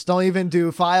forever. Just don't even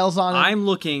do files on him. I'm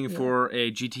looking for a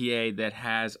GTA that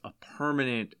has a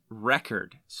permanent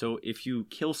record. So if you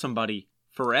kill somebody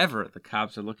forever, the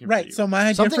cops are looking for you. Right. So my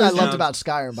idea Something for I this- loved about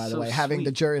Skyrim, by the so way, having the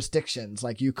sweet. jurisdictions.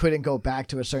 Like you couldn't go back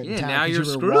to a certain Yeah, town now 'cause you're you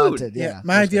were screwed. wanted. Yeah, Yeah,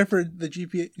 my that's idea for the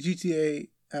GTA,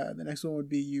 the next one would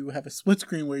be you have a split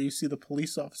screen where you see the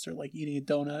police officer like eating a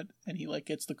donut, and he like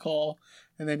gets the call,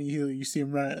 and then you see him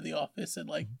run out of the office and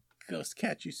like goes to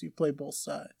catch you, so you play both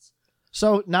sides.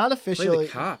 So not Play officially.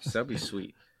 the cops. That'd be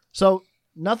sweet. So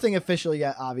nothing official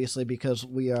yet, obviously, because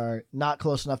we are not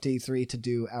close enough to E3 to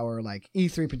do our like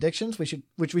E3 predictions,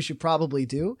 which we should probably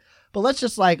do. But let's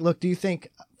just like look.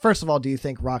 First of all, do you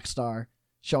think Rockstar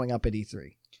showing up at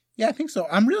E3? Yeah, I think so.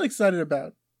 I'm really excited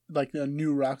about like the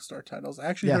new Rockstar titles. I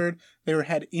actually heard they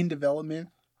had in development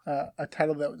a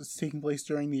title that was taking place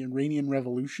during the Iranian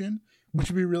Revolution, which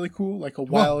would be really cool. Like a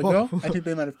while ago, I think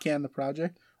they might have canned the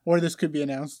project, or this could be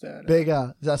announced at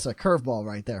that's a curveball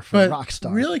right there for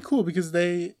Rockstar. Really cool because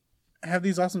they have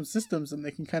these awesome systems and they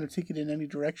can kind of take it in any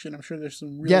direction. I'm sure there's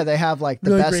some really, they have like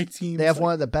the really best great teams. They have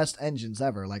one of the best engines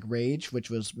ever, like Rage, which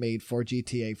was made for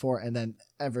GTA 4, and then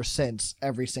ever since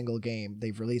every single game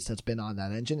they've released that's been on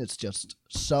that engine, it's just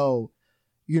so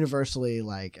universally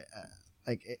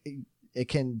it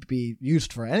can be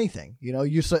used for anything. You know,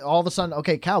 you say all of a sudden,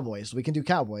 okay, Cowboys, we can do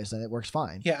Cowboys, and it works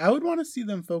fine. Yeah, I would want to see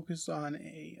them focus on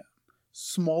a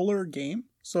smaller game.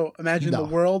 So imagine the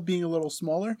world being a little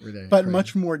smaller, but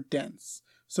much more dense.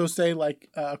 So say like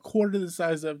a quarter the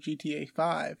size of GTA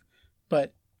 5,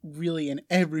 but really in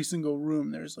every single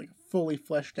room there's like a fully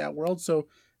fleshed out world. So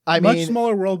much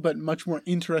smaller world, but much more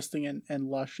interesting and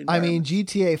lush. I mean,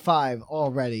 GTA 5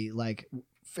 already, like,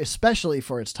 especially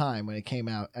for its time when it came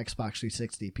out, Xbox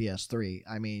 360, PS3,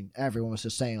 I mean, everyone was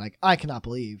just saying, like, I cannot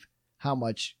believe how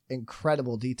much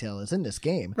incredible detail is in this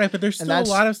game. Right, but there's still a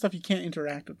lot of stuff you can't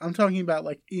interact with. I'm talking about,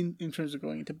 like, in terms of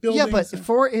going into buildings. Yeah, but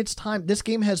for its time, this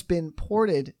game has been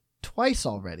ported twice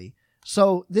already.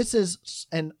 So this is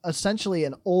essentially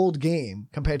an old game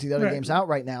compared to the other games out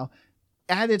right now.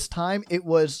 At its time, it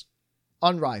was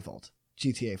unrivaled.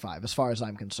 GTA 5, as far as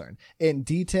I'm concerned, in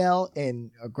detail,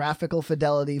 in graphical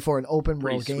fidelity for an open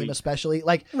world game, especially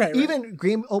like even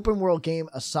open world game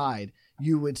aside,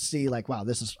 you would see like, wow,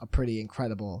 this is a pretty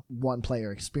incredible one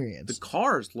player experience. The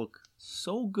cars look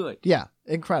so good. Yeah,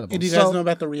 incredible. And do you guys know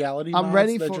about the reality mods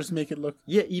ready that just make it look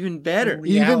even better.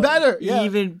 Even better. Yeah.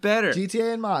 Even better.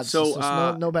 GTA and mods.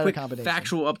 So no better quick combination.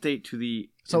 Factual update to the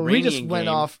So Iranian we just went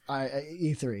game. off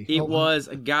E3. It was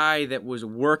a guy that was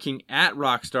working at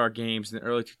Rockstar Games in the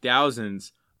early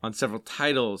 2000s on several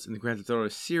titles in the Grand Theft Auto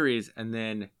series, and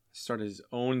then started his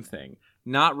own thing.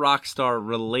 Not Rockstar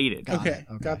related. Okay,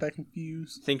 got that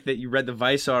confused. Think that you read the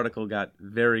Vice article, got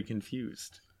very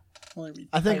confused. Only read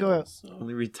I think titles,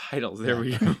 only read titles. There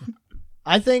we go.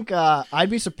 I think I'd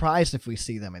be surprised if we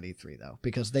see them at E3 though,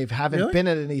 because they haven't been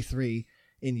at an E3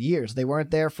 in years. They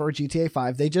weren't there for GTA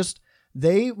 5.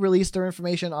 They released their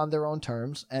information on their own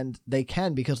terms, and they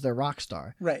can because they're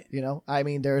Rockstar. Right. You know, I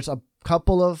mean, there's a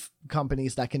couple of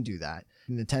companies that can do that.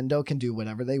 Nintendo can do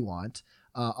whatever they want.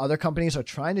 Other companies are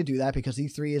trying to do that because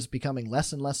E3 is becoming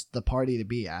less and less the party to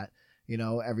be at. You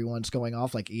know, everyone's going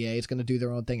off, like EA is going to do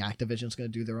their own thing, Activision's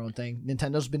going to do their own thing.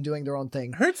 Nintendo's been doing their own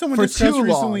thing. I heard someone discuss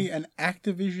recently an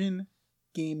Activision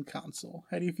game console.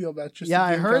 How do you feel about just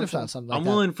I heard about something like I'm that.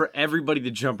 willing for everybody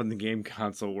to jump in the game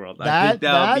console world. I That- think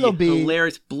that'll be the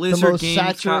hilarious. Blizzard most game,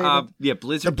 saturated-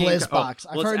 Blizzard the game. Blizz box.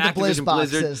 I've heard the Activision, Blizz box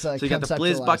Blizzard. is a So you got the Blizz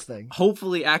conceptualized box. thing.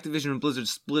 Hopefully, Activision and Blizzard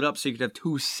split up so you could have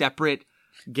two separate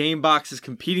game boxes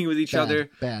competing with each other.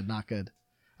 Bad, not good.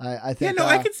 I think. Yeah, no,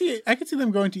 I could see them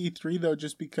going to E3 though,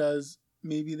 just because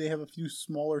maybe they have a few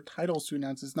smaller titles to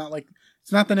announce. It's not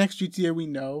the next GTA we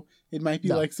know. It might be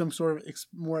like some sort of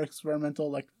more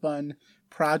experimental, like fun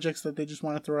projects that they just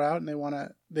want to throw out, and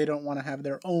they don't want to have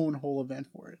their own whole event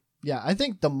for it. Yeah, I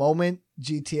think the moment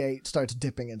GTA starts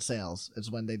dipping in sales is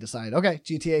when they decide, okay,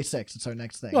 GTA 6, it's our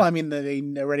next thing. Well, I mean, they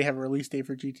already have a release date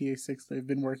for GTA 6. They've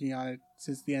been working on it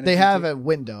since the end. They of have GTA. a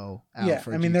window out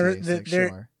for GTA 6,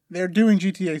 sure. They're doing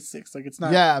GTA 6. Like, it's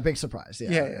not. Yeah, a big surprise.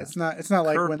 Yeah. It's not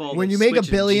like Curveball. when you make $1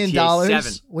 Switch billion, to GTA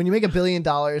 7. when you make $1 billion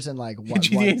in like what,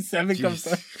 GTA 7 comes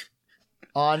out.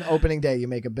 on opening day, you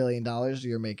make $1 billion,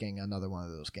 you're making another one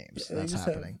of those games. Yeah, that's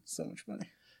happening. So much money.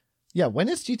 Yeah, when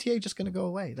is GTA just going to go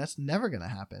away? That's never going to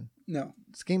happen. No.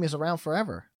 This game is around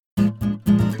forever.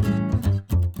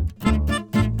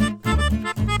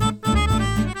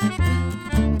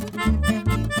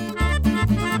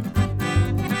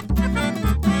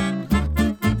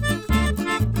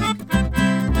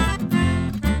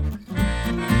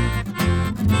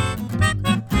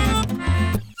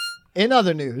 In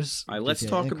other news, All right, let's GTA,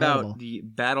 talk incredible. about the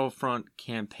Battlefront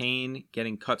campaign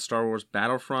getting cut. Star Wars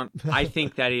Battlefront. I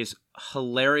think that is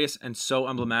hilarious and so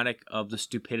emblematic of the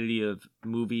stupidity of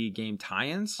movie game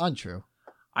tie-ins. Untrue.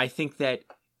 I think that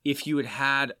if you had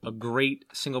had a great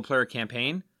single-player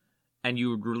campaign and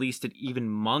you had released it even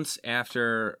months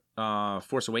after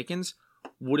Force Awakens,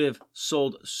 would have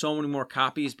sold so many more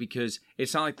copies, because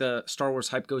it's not like the Star Wars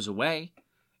hype goes away.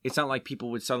 It's not like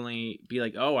people would suddenly be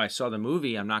like, oh, I saw the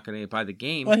movie, I'm not going to buy the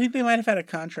game. Well, I think they might have had a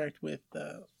contract with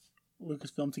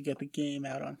Lucasfilm to get the game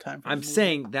out on time. For I'm the movie.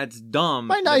 saying that's dumb.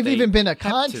 Might not that have they even been a kept to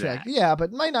contract. that. Yeah,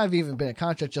 but might not have even been a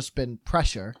contract, just been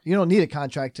pressure. You don't need a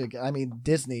contract to, I mean,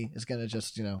 Disney is going to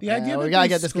just, The idea we that got to they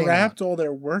get this game out. scrapped all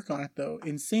their work on it, though,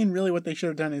 insane. Really, what they should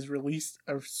have done is released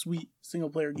a sweet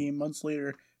single-player game months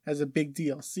later as a big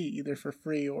DLC, either for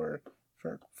free or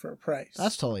for a price.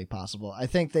 That's totally possible. I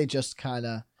think they just kind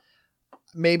of,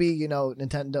 maybe,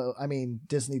 Nintendo, I mean,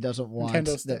 Disney doesn't want,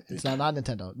 it's not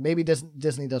Nintendo. Maybe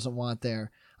Disney doesn't want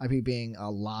their IP being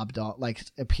lobbed off, like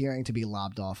appearing to be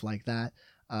lobbed off like that.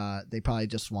 They probably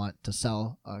just want to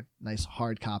sell a nice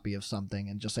hard copy of something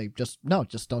and just say, just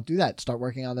don't do that. Start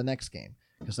working on the next game,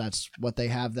 because that's what they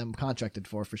have them contracted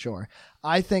for sure.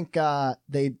 I think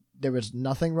there was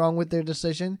nothing wrong with their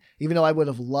decision, even though I would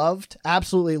have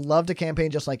absolutely loved a campaign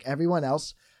just like everyone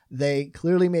else. They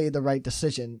clearly made the right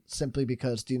decision simply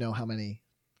because, do you know how many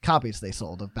copies they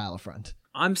sold of Battlefront?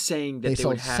 I'm saying that they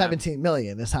would sold have 17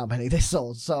 million is how many they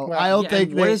sold. So Well, I don't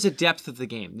think what is the depth of the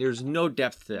game? There's no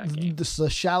depth to that game. This is the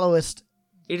shallowest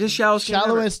It is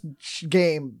shallowest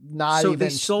game. Not so even. they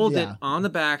sold it yeah. on the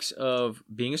backs of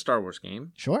being a Star Wars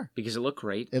game Sure, because it looked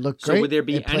great. it looked So great. would there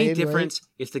be It any played difference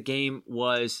if the game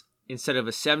was, instead of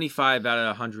a 75 out of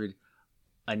 100,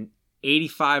 an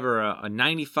 85 or a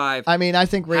 95? I mean, I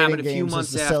think Having rating a few games is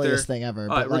months the after- silliest thing ever.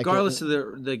 But like, regardless of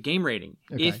the game rating,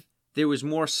 Okay. if there was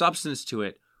more substance to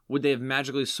it, would they have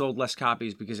magically sold less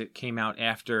copies because it came out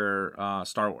after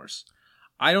Star Wars?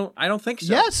 I don't think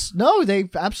so. Yes, no, they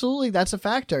absolutely. That's a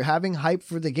factor. Having hype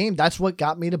for the game. That's what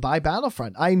got me to buy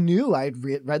Battlefront. I knew I'd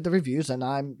read the reviews, and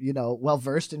I'm well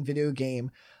versed in video game,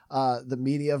 the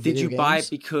media of Did video you games. buy it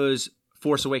because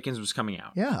Force Awakens was coming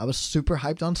out? Yeah, I was super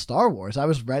hyped on Star Wars. I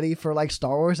was ready for like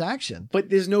Star Wars action. But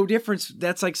there's no difference.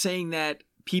 That's like saying that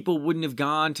people wouldn't have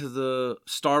gone to the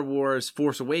Star Wars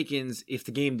Force Awakens if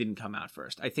the game didn't come out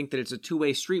first. I think that it's a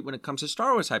two-way street when it comes to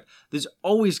Star Wars hype. There's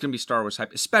always going to be Star Wars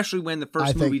hype, especially when the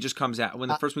first movie just comes out, when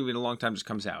the first movie in a long time just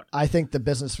comes out. I think the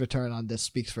business return on this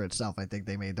speaks for itself. I think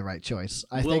they made the right choice.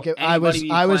 I Will think anybody be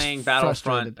playing Battlefront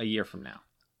frustrated. a year from now?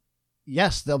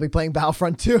 Yes, they'll be playing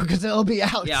Battlefront 2 because it'll be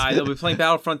out. Yeah, they'll be playing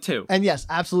Battlefront 2. And yes,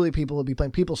 absolutely, people will be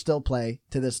playing. People still play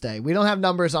to this day. We don't have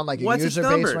numbers on like a What's its user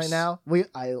base numbers? right now.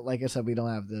 Like I said, we don't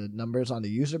have the numbers on the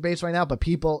user base right now. But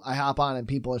I hop on and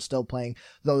people are still playing.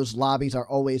 Those lobbies are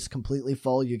always completely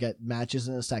full. You get matches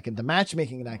in a second. The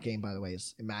matchmaking in that game, by the way,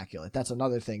 is immaculate. That's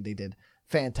another thing they did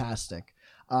fantastic.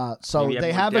 So Maybe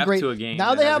they more have a depth great. to a game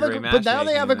Now that they has have a a great but now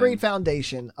they have a matchmaking great and-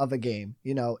 foundation of a game.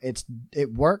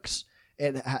 It works.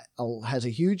 It has a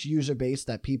huge user base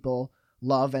that people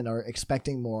love and are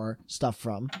expecting more stuff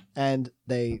from, and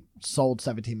they sold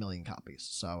 17 million copies.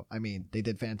 So, I mean, they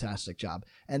did a fantastic job.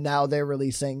 And now they're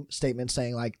releasing statements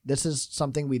saying, like, this is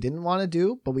something we didn't want to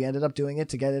do, but we ended up doing it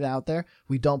to get it out there.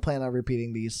 We don't plan on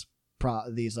repeating these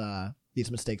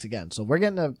mistakes again. So we're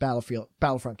getting a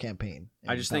Battlefront campaign.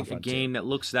 I just think a Battlefront 2. game that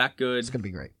looks that good It's going to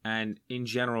be great. and in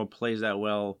general plays that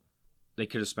well, they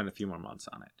could have spent a few more months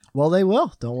on it. Well, they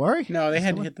will. Don't worry. No, they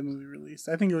had to hit the movie release.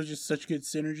 I think it was just such good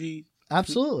synergy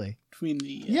Absolutely. between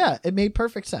the. Yeah, it made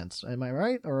perfect sense. Am I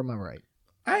right or am I right?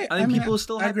 I think people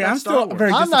still I hype agree. that I'm Star still Wars.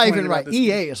 very I'm not disappointed even about right. this EA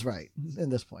game. is right in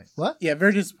this point. What? Yeah,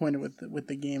 very disappointed with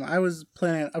the game. I was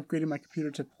planning on upgrading my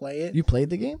computer to play it. You played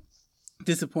the game?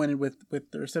 Disappointed with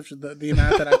the reception, the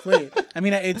amount that I played. I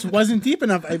mean, it wasn't deep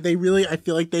enough. I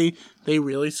feel like they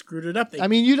really screwed it up. I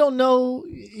mean, you don't know.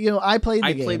 I played the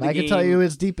I game. played the I can tell game you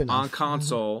it's deep enough. on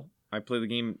console. I played the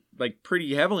game like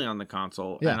pretty heavily on the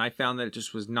console, Yeah. and I found that it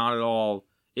just was not at all.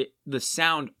 The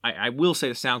sound, I will say,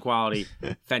 the sound quality,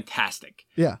 fantastic.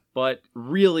 Yeah. But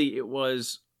really, it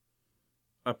was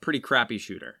a pretty crappy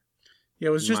shooter. Yeah,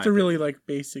 it was in just my a really like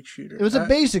basic shooter. It was a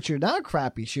basic shooter, not a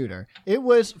crappy shooter. It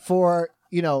was for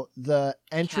the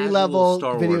entry Casual level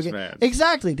Star video Wars game. fans.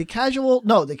 Exactly. The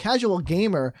casual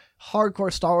gamer,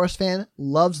 hardcore Star Wars fan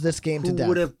loves this game to Who death.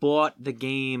 would have bought the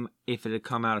game if it had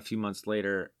come out a few months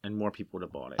later and more people would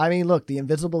have bought it? I mean, look, the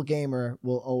invisible gamer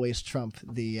will always trump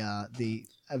the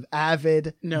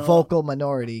avid No. vocal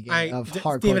minority of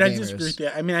hardcore David, gamers. I disagree with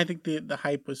that. I mean, I think the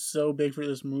hype was so big for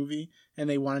this movie, and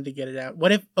they wanted to get it out.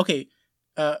 What if? Okay,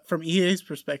 from EA's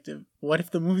perspective, what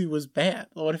if the movie was bad?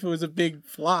 What if it was a big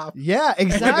flop? Yeah,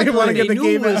 exactly. They wanna They get the knew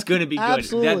game it was out. going to be good.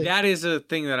 Absolutely. That is a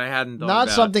thing that I hadn't thought Not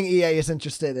about. something EA is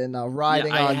interested in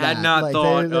riding I on had that. not Like,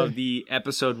 thought they're- of the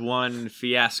episode 1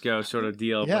 fiasco sort of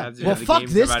deal. Yeah. But Well, the fuck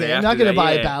games this come out game. I'm after not going to that,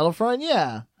 buy yeah. Battlefront.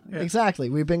 Yeah. Yeah. Exactly.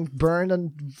 We've been burned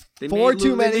on They far made too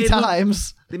Luke- they many made Luke-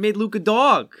 times. They made Luke a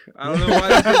dog. I don't know why.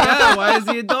 Is he a dog? Why is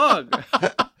he a dog?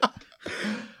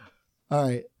 All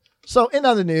right. So, in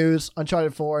other news,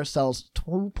 Uncharted 4 sells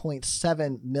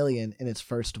 2.7 million in its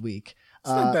first week. It's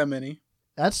not that many.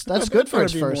 That's thought good for there'd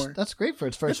its be first. more. That's great for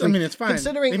its first I week. mean, it's fine.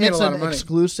 Considering They made a it's lot an of money.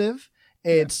 exclusive,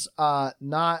 it's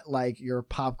not like your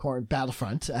popcorn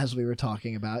Battlefront, as we were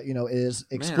talking about. You know, it is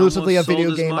exclusively a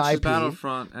video game IP.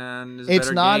 Battlefront and It's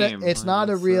not game. it's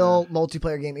not a real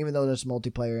multiplayer game, even though there's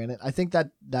multiplayer in it. I think that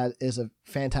is a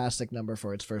fantastic number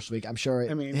for its first week. I'm sure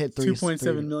it hit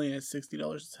 2.7 million at $60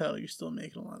 a title. You're still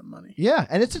making a lot of money. Yeah,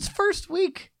 and it's its first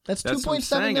week. That's what I'm 2.7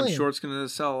 saying. million. I'm sure it's going to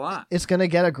sell a lot. It's going to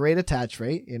get a great attach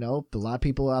rate. You know, a lot of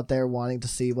people out there wanting to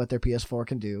see what their PS4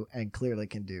 can do, and clearly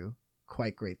can do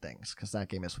quite great things because that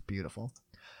game is beautiful.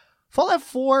 Fallout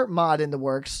 4 mod in the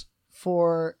works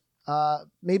for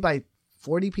made by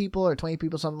 40 people or 20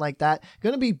 people, something like that.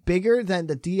 Going to be bigger than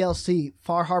the DLC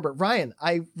Far Harbor. Ryan,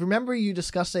 I remember you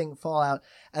discussing Fallout,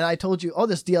 and I told you, oh,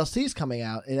 this DLC is coming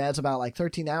out. It adds about like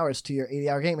 13 hours to your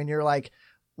 80-hour game, and you're like,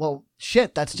 well,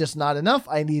 shit, that's just not enough.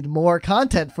 I need more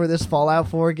content for this Fallout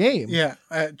 4 game. Yeah,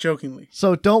 jokingly.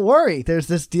 So don't worry. There's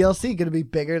this DLC going to be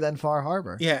bigger than Far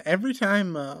Harbor. Yeah, every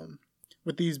time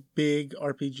with these big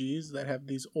RPGs that have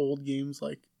these old games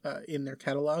like in their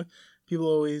catalog, people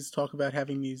always talk about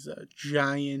having these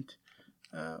giant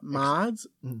mods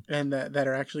and that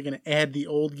are actually going to add the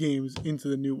old games into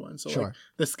the new ones. So like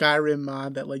the Skyrim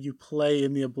mod that let you play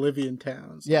in the Oblivion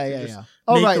towns. Yeah.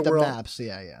 Oh, right, the maps.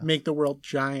 Yeah. Make the world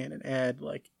giant and add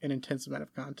like an intense amount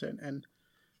of content. And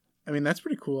I mean, that's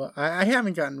pretty cool. I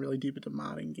haven't gotten really deep into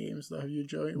modding games, though. Have you,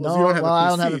 Joey? I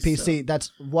don't have a PC. So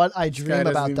that's what I dream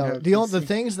about, though. The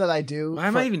things that I do... Why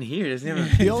am I even here? Doesn't have a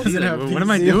PC. What am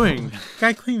I doing?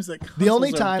 Guy claims that the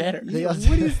only time...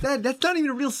 What is that? That's not even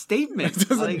a real statement.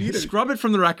 Scrub it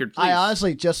from the record, please. I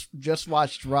honestly just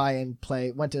watched Ryan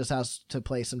play... Went to his house to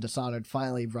play some Dishonored.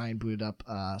 Finally, Ryan booted up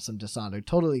some Dishonored.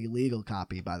 Totally legal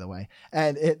copy, by the way.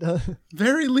 And it...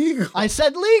 very legal. I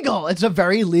said legal. It's a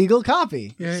very legal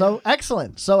copy. Yeah, so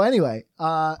excellent. So anyway,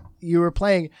 you were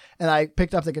playing, and I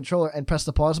picked up the controller and pressed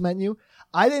the pause menu.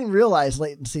 I didn't realize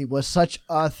latency was such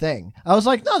a thing. I was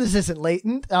like, no, this isn't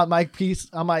latent on my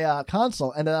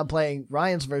console. And then I'm playing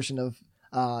Ryan's version of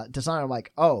Dishonored. I'm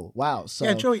like, oh wow. So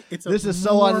yeah, Joey, this is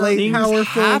so unlatent.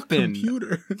 Powerful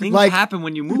computer. Things happen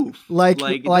when you move. Like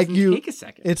you take a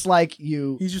second. It's like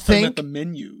you. He's just talking about the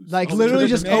menus. Like literally,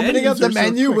 just opening up the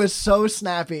menu was so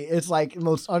snappy. It's like the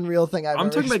most unreal thing I've ever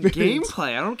experienced. I'm talking about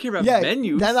gameplay. I don't care about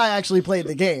menus. Then I actually played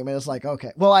the game, and it's like,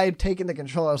 okay. Well, I had taken the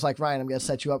controller. I was like, Ryan, I'm gonna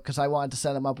set you up because I wanted to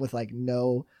set him up with like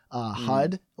no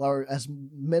HUD or as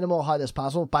minimal HUD as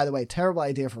possible. By the way, terrible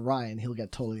idea for Ryan. He'll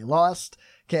get totally lost.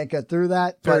 Can't get through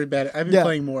that. Very bad. I've been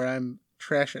playing more. I'm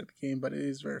trash at the game, but it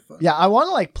is very fun. Yeah, I want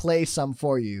to like play some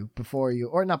for you before you,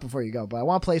 or not before you go, but I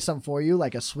want to play some for you,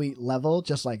 like a sweet level,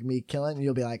 just like me killing. And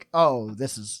you'll be like, oh,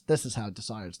 this is how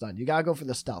Dishonored's done. You gotta go for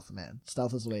the stealth, man.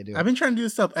 Stealth is the way to do it. I've been trying to do the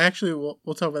stealth. Actually,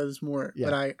 we'll talk about this more. Yeah.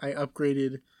 But I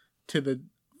upgraded to the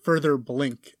further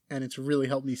blink, and it's really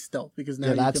helped me stealth because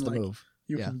now that's the move.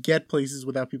 You can get places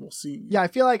without people seeing you. Yeah, I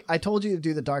feel like I told you to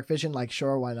do the dark vision. Like,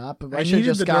 sure, why not? But I should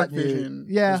just dark vision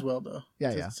as well, though.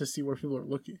 Yeah, to see where people are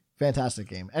looking. Fantastic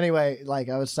game. Anyway, like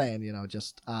I was saying,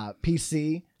 just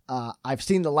PC. I've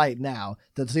seen the light now.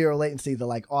 The zero latency, the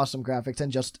like awesome graphics,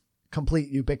 and just complete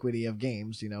ubiquity of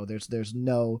games. There's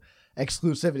no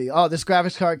exclusivity. Oh, this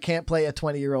graphics card can't play a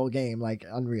 20-year-old game. Like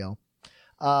Unreal.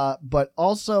 But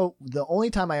also, the only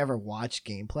time I ever watch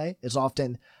gameplay is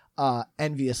often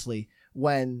enviously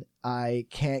when I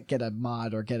can't get a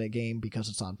mod or get a game because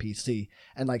it's on PC.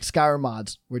 And like Skyrim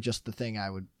mods were just the thing I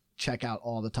would check out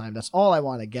all the time. That's all I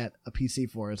want to get a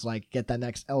PC for, is like get that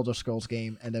next Elder Scrolls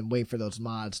game and then wait for those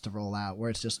mods to roll out where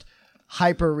it's just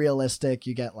hyper realistic.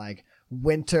 You get like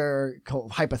winter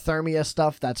hypothermia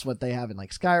stuff. That's what they have in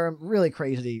like Skyrim. Really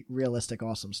crazy, realistic,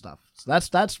 awesome stuff. So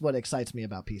that's what excites me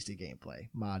about PC gameplay,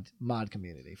 mod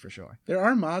community for sure. There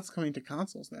are mods coming to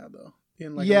consoles now though.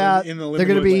 In the they're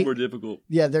going to be more difficult.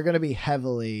 Yeah, they're going to be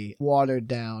heavily watered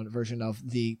down version of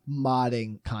the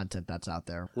modding content that's out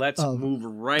there. Let's move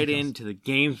right into the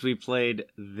games we played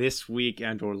this week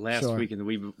or last week and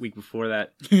the week before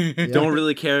that. Don't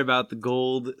really care about the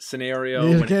gold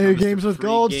scenario. Games with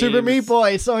gold. Super Meat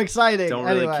Boy, so exciting. Don't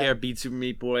really care. Beat Super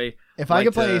Meat Boy. If I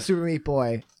could play Super Meat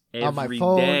Boy on my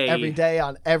phone every day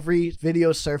on every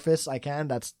video surface I can,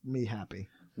 that's me happy.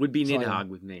 Would be Nidhogg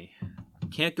with me.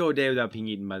 Can't go a day without being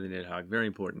eaten by the Nidhogg. Very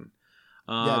important.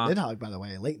 Nidhogg, by the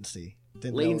way, latency.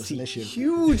 Latency, an issue.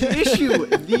 Huge issue.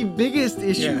 The biggest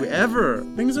issue ever.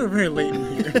 Things are very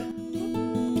latent here.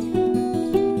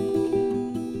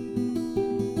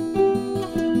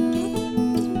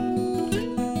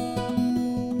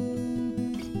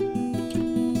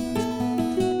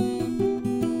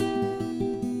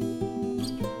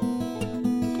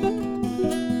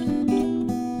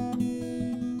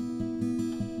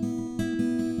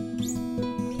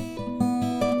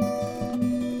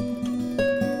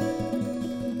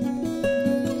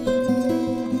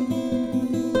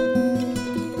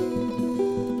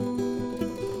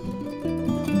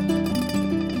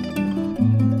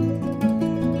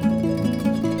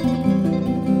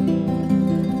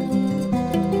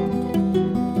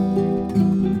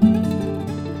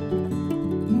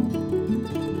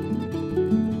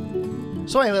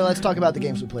 So anyway, let's talk about the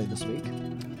games we played this week.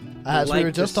 As we were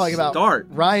just talking about, start.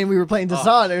 Ryan, we were playing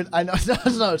Dishonored. I know,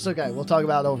 no, it's okay. We'll talk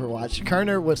about Overwatch.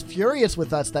 Kerner was furious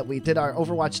with us that we did our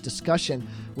Overwatch discussion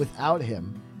without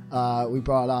him. We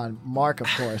brought on Mark, of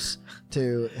course,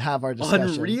 to have our discussion.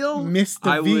 Unreal? Mr.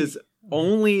 I V. was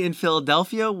only in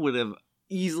Philadelphia, would have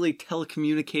easily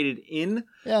telecommunicated in.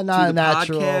 Yeah, not to a the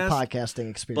natural podcast, podcasting But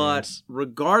experience.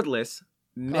 regardless,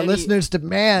 Our listeners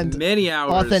demand many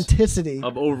hours authenticity.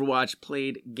 of Overwatch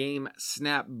played, game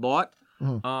Snap bought.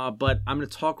 But I'm going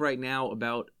to talk right now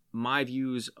about my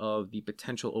views of the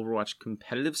potential Overwatch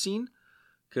competitive scene,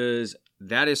 because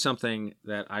that is something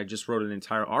that I just wrote an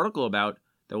entire article about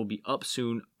that will be up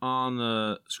soon on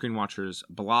the Screen Watchers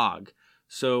blog.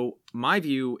 So my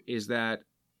view is that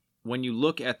when you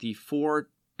look at the 4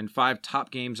 and 5 top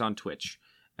games on Twitch,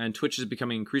 and Twitch is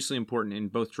becoming increasingly important in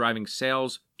both driving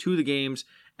sales to the games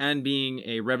and being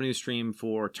a revenue stream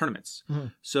for tournaments.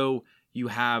 So you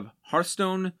have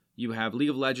Hearthstone, you have League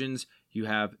of Legends, you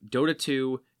have Dota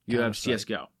 2, you have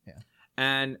CSGO. Yeah.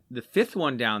 And the fifth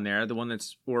one down there, the one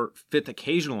that's, or fifth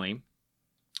occasionally,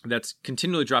 that's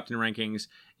continually dropped in rankings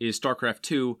is StarCraft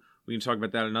 2. We can talk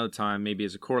about that another time, maybe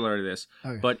as a corollary to this.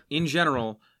 Okay. But in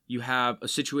general, you have a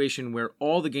situation where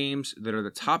all the games that are the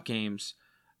top games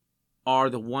are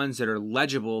the ones that are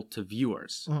legible to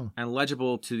viewers and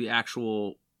legible to the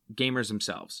actual gamers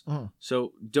themselves.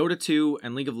 So Dota 2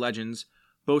 and League of Legends,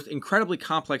 both incredibly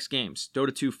complex games.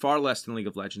 Dota 2 far less than League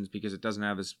of Legends because it doesn't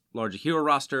have as large a hero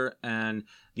roster and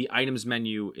the items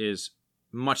menu is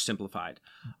much simplified.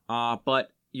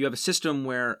 But you have a system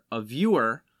where a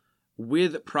viewer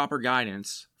with proper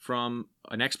guidance from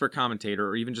an expert commentator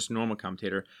or even just a normal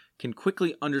commentator can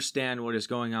quickly understand what is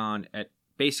going on at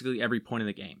basically every point in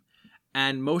the game.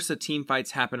 And most of the team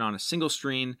fights happen on a single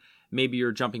screen. Maybe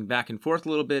you're jumping back and forth a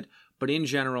little bit, but in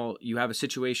general, you have a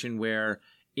situation where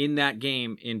in that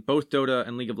game, in both Dota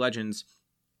and League of Legends,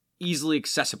 easily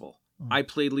accessible. I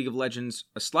played League of Legends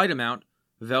a slight amount.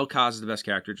 Vel'Koz is the best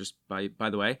character, just by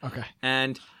the way. Okay.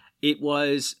 And it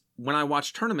was, when I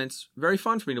watched tournaments, very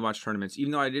fun for me to watch tournaments,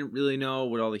 even though I didn't really know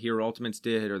what all the hero ultimates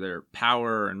did or their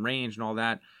power and range and all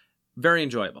that. Very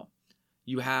enjoyable.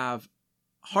 You have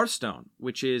Hearthstone,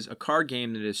 which is a card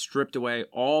game that has stripped away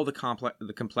all the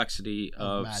complexity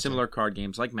of similar card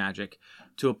games like Magic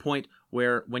to a point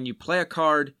where when you play a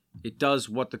card, it does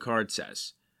what the card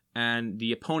says, and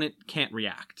the opponent can't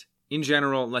react. In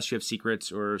general, unless you have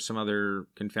secrets or some other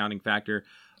confounding factor.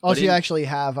 Also, you actually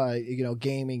have a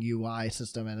gaming UI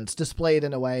system, and it's displayed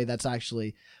in a way that's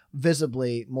actually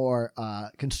visibly more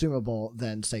consumable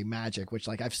than, say, Magic, which,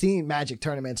 like, I've seen Magic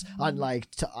tournaments on, like,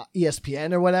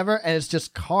 ESPN or whatever, and it's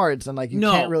just cards, and, like, you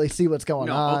can't really see what's going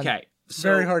on. Okay. It's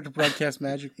very hard to broadcast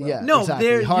Magic. Well. Yeah, No,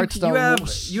 exactly. Hearthstone,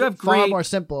 you have far great more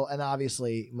simple and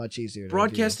obviously much easier to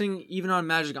broadcasting. Even on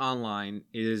Magic Online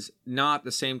is not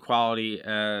the same quality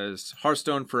as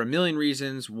Hearthstone for a million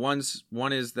reasons. One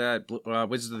is that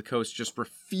Wizards of the Coast just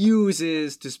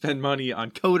refuses to spend money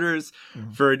on coders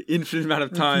for an infinite amount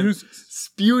of time.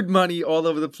 Spewed money all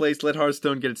over the place. Let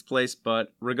Hearthstone get its place.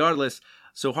 But regardless,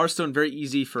 so Hearthstone, very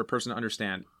easy for a person to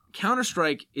understand.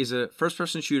 Counter-Strike is a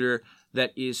first-person shooter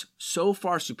that is so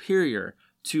far superior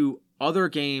to other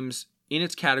games in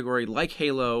its category, like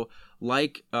Halo,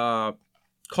 like Call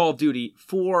of Duty,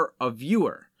 for a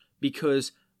viewer,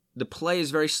 because the play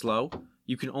is very slow.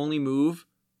 You can only move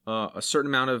a certain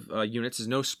amount of units. There's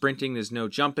no sprinting. There's no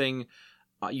jumping.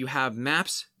 You have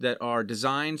maps that are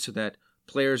designed so that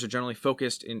players are generally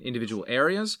focused in individual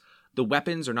areas. The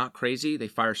weapons are not crazy. They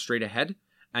fire straight ahead,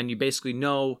 and you basically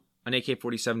know an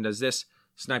AK-47 does this,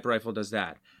 sniper rifle does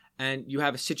that. And you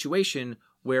have a situation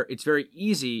where it's very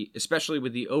easy, especially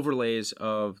with the overlays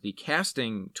of the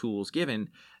casting tools given,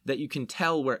 that you can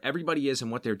tell where everybody is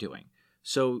and what they're doing.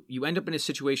 So you end up in a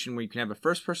situation where you can have a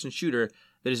first-person shooter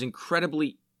that is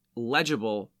incredibly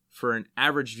legible for an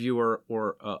average viewer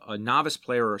or a novice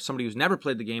player or somebody who's never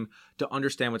played the game to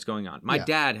understand what's going on. My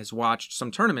dad has watched some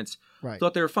tournaments,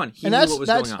 thought they were fun. He knew what was going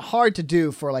on. That's hard to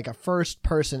do for like a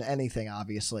first-person anything,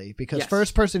 obviously, because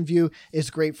first-person view is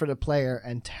great for the player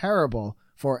and terrible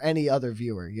for any other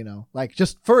viewer, Like,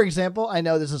 just for example, I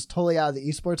know this is totally out of the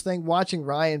esports thing. Watching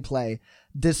Ryan play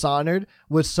Dishonored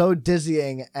was so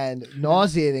dizzying and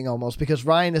nauseating almost, because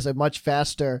Ryan is a much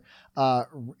faster,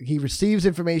 he receives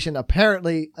information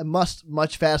apparently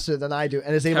much faster than I do,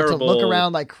 and is able to look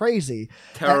around like crazy.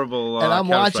 Terrible. And I'm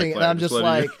watching and I'm just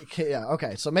like, yeah,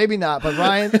 okay, so maybe not, but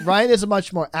Ryan is a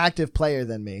much more active player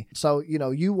than me. So,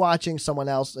 you watching someone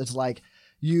else, it's like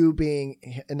you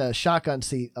being in a shotgun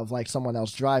seat of like someone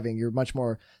else driving. You're much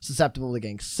more susceptible to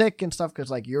getting sick and stuff,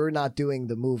 because like you're not doing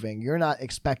the moving, you're not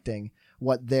expecting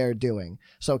what they're doing.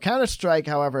 So Counter-Strike,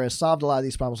 however, has solved a lot of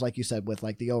these problems, like you said, with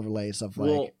like the overlays of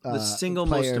like the single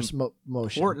players' most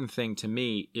motion. important thing to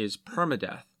me is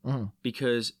permadeath,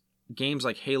 because games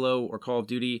like Halo or Call of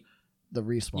Duty, the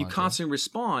respawn, you constantly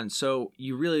respawn, so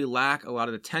you really lack a lot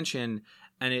of the tension,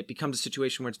 and it becomes a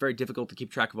situation where it's very difficult to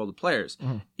keep track of all the players.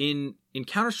 In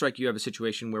Counter-Strike, you have a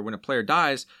situation where when a player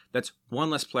dies, that's one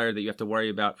less player that you have to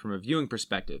worry about from a viewing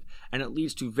perspective, and it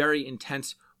leads to very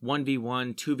intense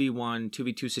 1v1, 2v1,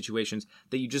 2v2 situations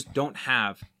that you just don't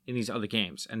have in these other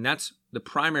games. And that's the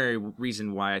primary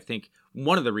reason why I think,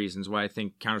 one of the reasons why I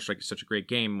think Counter-Strike is such a great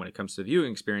game when it comes to the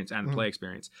viewing experience and the play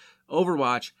experience.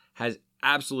 Overwatch has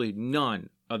absolutely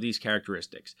none of these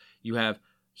characteristics. You have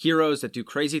heroes that do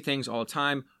crazy things all the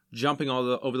time, jumping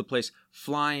over the place,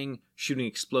 flying, shooting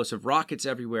explosive rockets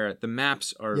everywhere. The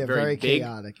maps are very big,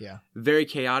 chaotic, very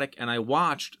chaotic. And I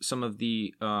watched some of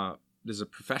the there's a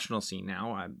professional scene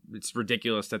now. It's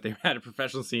ridiculous that they had a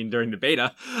professional scene during the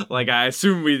beta. Like, I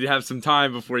assume we'd have some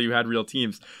time before you had real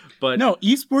teams. But no,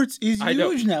 esports is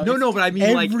huge now. No, but I mean,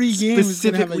 every like, game specifically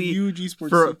is have a huge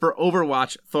esports for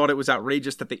Overwatch, thought it was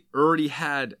outrageous that they already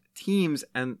had teams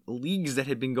and leagues that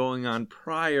had been going on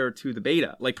prior to the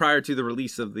beta, like prior to the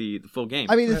release of the full game.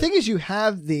 I mean, the thing is, you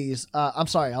have these. I'm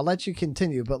sorry, I'll let you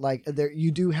continue, but like, you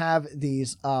do have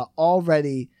these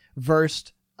already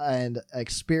versed and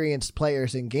experienced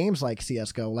players in games like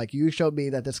CSGO. Like, you showed me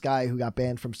that this guy who got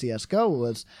banned from CSGO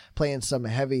was playing some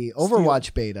heavy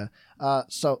Overwatch beta.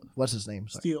 So what's his name?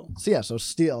 Sorry. Steel. So yeah, so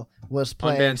Steel was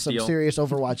playing some serious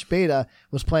Overwatch beta,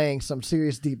 was playing some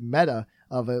serious deep meta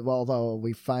of it. Well, although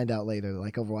we find out later,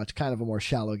 like, Overwatch kind of a more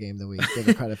shallow game than we give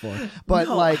it credit for. But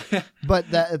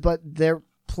but they're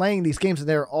playing these games and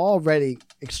they're already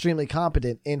extremely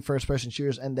competent in first person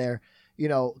shooters, and they're, you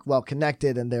know, well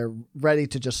connected, and they're ready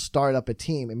to just start up a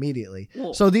team immediately.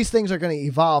 Well, so these things are going to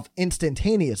evolve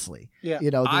instantaneously. Yeah.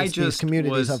 You know, these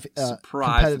communities of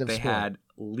surprised that they had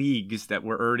leagues that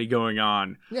were already going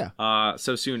on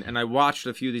so soon. And I watched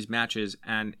a few of these matches,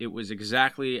 and it was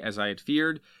exactly as I had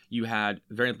feared. You had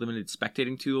very limited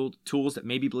spectating tools that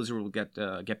maybe Blizzard will get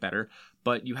better,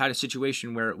 but you had a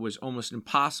situation where it was almost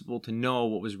impossible to know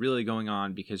what was really going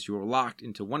on because you were locked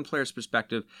into one player's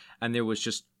perspective, and there was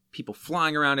just people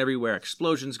flying around everywhere,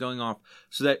 explosions going off,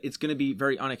 so that it's going to be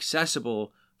very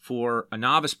inaccessible for a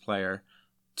novice player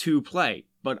to play.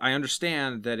 But I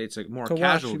understand that it's a more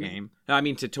casual game. I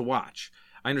mean, to watch.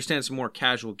 I understand it's a more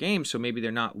casual game, so maybe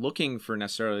they're not looking for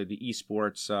necessarily the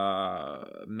esports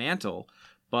mantle,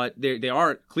 but they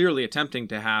are clearly attempting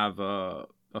to have a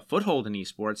foothold in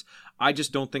esports. I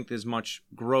just don't think there's much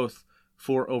growth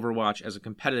for Overwatch as a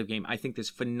competitive game. I think there's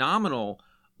phenomenal,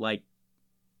 like,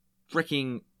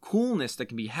 freaking coolness that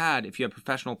can be had if you have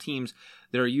professional teams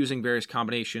that are using various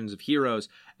combinations of heroes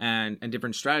and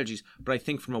different strategies. But I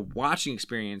think from a watching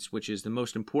experience, which is the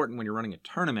most important when you're running a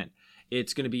tournament,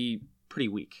 it's going to be pretty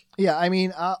weak. Yeah, I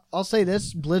mean, I'll say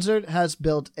this. Blizzard has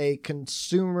built a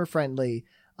consumer-friendly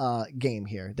game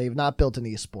here. They've not built an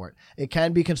esport. It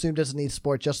can be consumed as an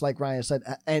esport, just like Ryan said.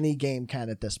 Any game can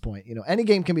at this point. You know, any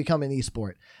game can become an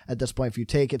esport at this point if you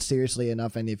take it seriously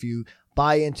enough and if you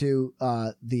buy into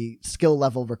the skill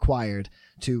level required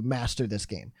to master this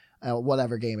game,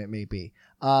 whatever game it may be.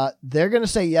 They're going to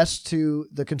say yes to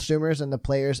the consumers and the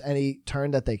players any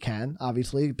turn that they can.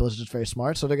 Obviously, Blizzard's very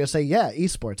smart, so they're going to say, yeah,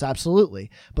 esports,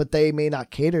 absolutely. But they may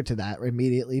not cater to that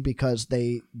immediately because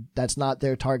that's not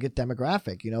their target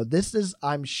demographic. You know, this is,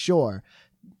 I'm sure,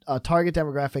 a target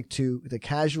demographic to the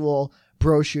casual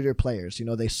pro shooter players. You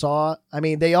know, they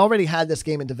already had this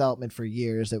game in development for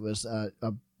years. It was a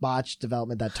botched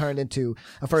development that turned into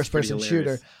a first-person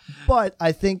shooter. But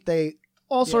I think they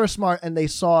also are smart, and they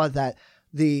saw that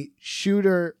the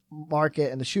shooter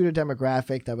market and the shooter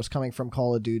demographic that was coming from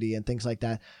Call of Duty and things like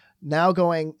that, now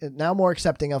more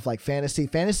accepting of like fantasy.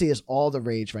 Fantasy is all the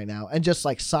rage right now, and just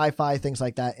like sci-fi, things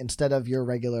like that, instead of your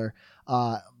regular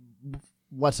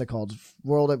what's it called?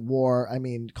 World at War. I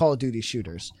mean, Call of Duty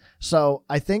shooters. So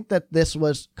I think that this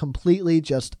was completely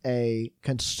just a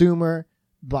consumer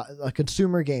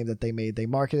game that they made. They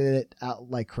marketed it out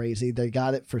like crazy. They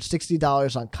got it for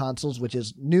 $60 on consoles, which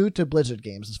is new to Blizzard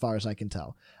games as far as I can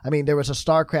tell. I mean, there was a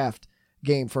StarCraft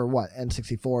game for what,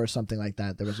 N64 or something like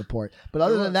that. There was a port, but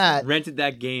other than that, rented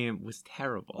that game was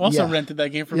terrible. Also rented that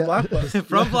game from Blockbuster.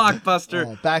 From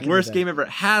Blockbuster, worst game ever.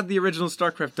 Had the original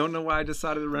StarCraft. Don't know why I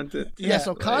decided to rent it. Yeah,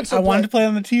 so console. I wanted to play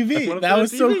on the TV. That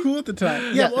was so cool at the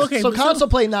time. Yeah, okay. So console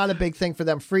play, not a big thing for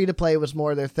them. Free to play was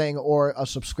more their thing, or a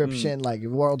subscription like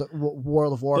World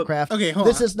of Warcraft. But,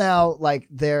 this is now like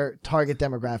their target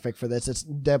demographic for this.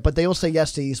 But they will say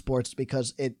yes to esports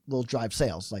because it will drive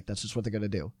sales. Like, that's just what they're going to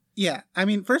do. Yeah, I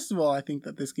mean, first of all, I think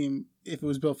that this game, if it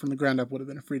was built from the ground up, would have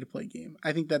been a free-to-play game.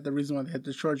 I think that the reason why they had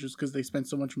to charge was because they spent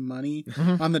so much money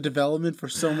on the development for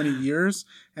so many years,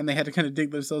 and they had to kind of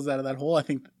dig themselves out of that hole. I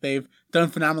think that they've done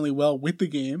phenomenally well with the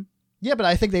game. Yeah, but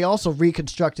I think they also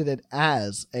reconstructed it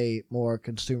as a more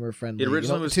consumer-friendly. It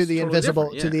originally was to the totally invisible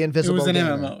different, to yeah. the It invisible. was an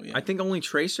gamer. MMO. Yeah. I think only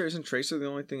Tracer isn't Tracer the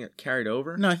only thing that carried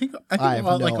over. No, I think I have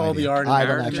all, no like all the idea. art I and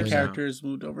don't the actually know. characters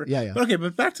moved over. Yeah. But okay,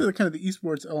 but back to the kind of the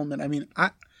esports element. I mean,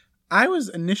 I was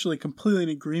initially completely in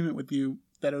agreement with you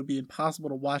that it would be impossible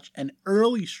to watch, and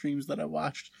early streams that I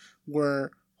watched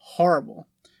were horrible.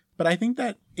 But I think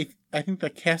that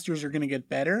the casters are going to get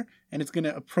better, and it's going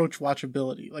to approach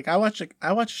watchability. Like I watched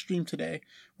a stream today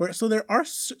where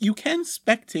you can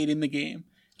spectate in the game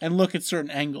and look at certain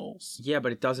angles. Yeah,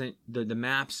 but it doesn't. The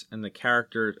maps and the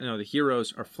characters, the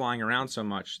heroes are flying around so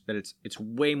much that it's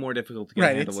way more difficult to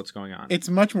get a handle what's going on. It's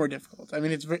much more difficult. I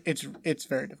mean, it's very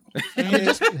difficult. I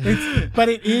mean, but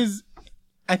it is.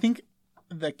 I think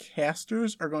the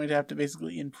casters are going to have to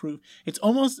basically improve. It's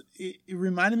almost. It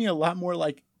reminded me a lot more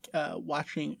like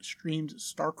watching streamed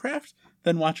StarCraft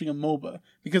than watching a MOBA,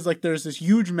 because like there's this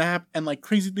huge map and like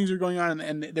crazy things are going on,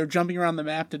 and they're jumping around the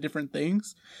map to different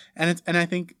things, and I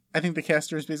think the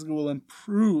casters basically will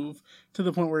improve to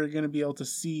the point where you're going to be able to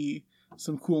see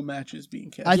some cool matches being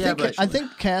cast. I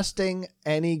think casting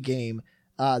any game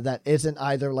that isn't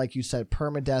either, like you said,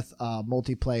 permadeath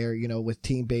multiplayer, with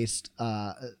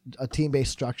a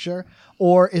team-based structure,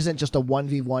 or isn't just a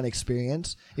 1v1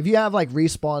 experience. If you have like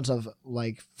respawns of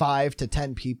like 5 to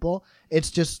 10 people, it's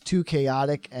just too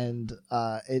chaotic, and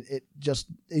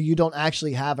you don't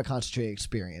actually have a concentrated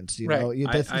experience.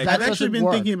 I've actually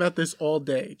been thinking about this all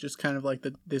day, just kind of like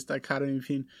this dichotomy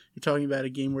between you're talking about a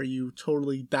game where you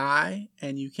totally die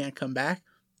and you can't come back,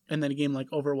 and then a game like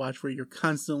Overwatch where you're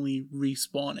constantly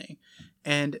respawning.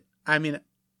 And I mean,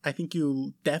 I think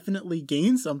you definitely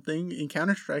gain something in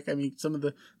Counter-Strike. I mean, some of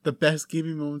the best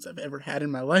gaming moments I've ever had in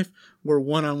my life were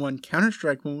one-on-one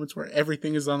Counter-Strike moments where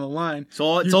everything is on the line. It's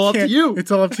all up to you.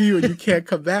 It's all up to you, and you can't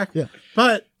come back. Yeah.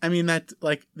 But I mean, that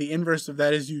like the inverse of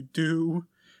that is you do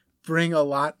bring a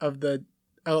lot of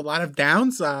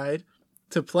downside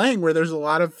to playing, where there's a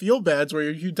lot of feel bads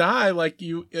where you die,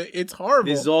 it's horrible.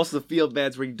 There's also the field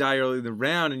bads where you die early in the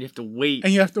round and you have to wait.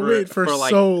 And you have to wait for like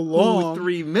so long.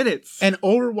 3 minutes. And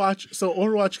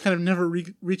Overwatch kind of never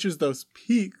reaches those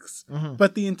peaks,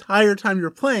 but the entire time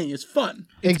you're playing is fun.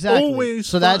 It's exactly. Always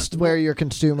so fun. that's where you're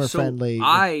consumer friendly.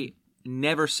 I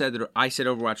never said that. I said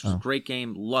Overwatch was a great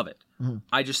game. Love it.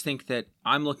 I just think that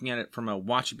I'm looking at it from a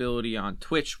watchability on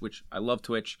Twitch, which I love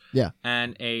Twitch. Yeah.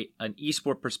 And an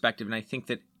esport perspective. And I think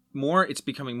that it's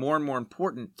becoming more and more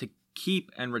important to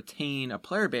keep and retain a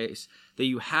player base, that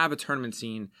you have a tournament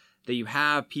scene, that you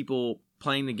have people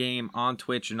playing the game on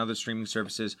Twitch and other streaming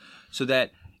services, so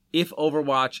that if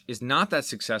Overwatch is not that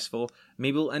successful,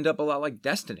 maybe we'll end up a lot like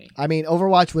Destiny. I mean,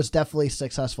 Overwatch was definitely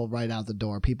successful right out the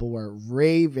door. People were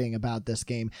raving about this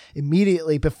game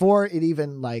immediately before it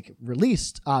even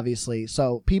released, obviously.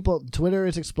 So Twitter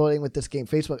is exploding with this game.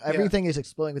 Facebook, everything is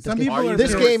exploding with this game.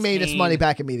 This game made its money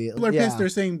back immediately. People are pissed. They're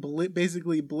saying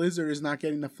basically Blizzard is not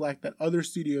getting the flack that other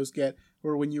studios get,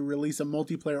 or when you release a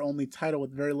multiplayer-only title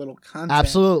with very little content.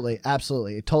 Absolutely.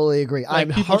 Totally agree.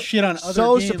 I'm people shit on other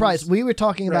so games. Surprised. We were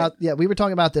talking about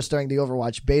this during the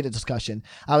Overwatch beta discussion.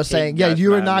 I was saying,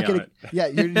 you were not going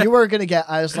to, you were going to get.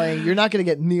 I was saying you're not going to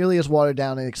get nearly as watered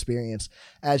down an experience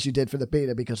as you did for the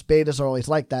beta, because betas are always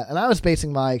like that. And I was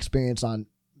basing my experience on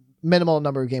minimal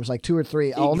number of games, like 2 or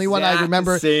 3. Only one I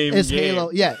remember is game. Halo.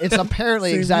 Yeah, it's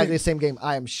apparently exactly the same game.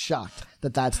 I am shocked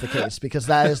that that's the case, because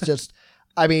that is just.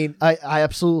 I mean, I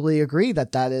absolutely agree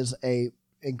that is a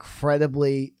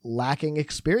incredibly lacking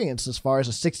experience as far as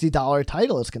a $60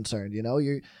 title is concerned.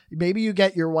 Maybe you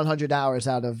get your 100 hours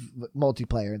out of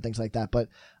multiplayer and things like that, but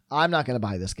I'm not going to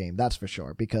buy this game, that's for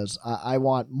sure, because I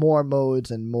want more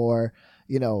modes and more,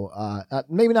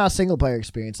 maybe not a single player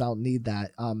experience. I don't need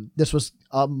that. This was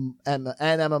an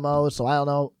MMO, so I don't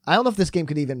know if this game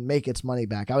could even make its money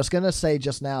back. I was going to say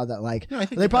just now that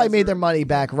they probably made their money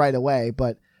back right away,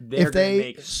 but they're going to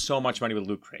make so much money with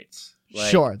loot crates.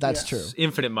 Sure, that's true.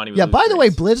 Infinite money with loot crates. By the way,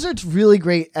 Blizzard's really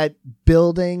great at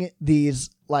building these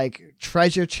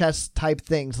treasure chest type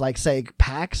things, like say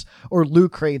packs or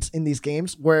loot crates in these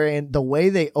games, wherein the way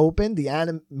they open, the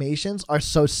animations are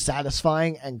so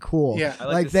satisfying and cool. Yeah,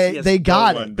 they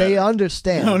got it. They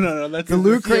understand. No, that's the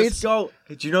loot crates. Do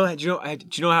you know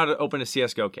how to open a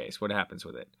CS:GO case? What happens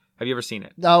with it? Have you ever seen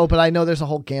it? No, but I know there's a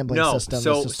whole gambling system.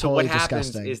 So totally what happens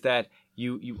disgusting. is that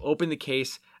you open the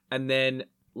case, and then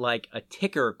like a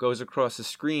ticker goes across the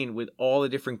screen with all the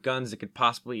different guns that could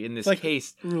possibly in this like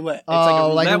case. roulette. It's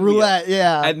like a roulette wheel.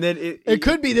 yeah. And then it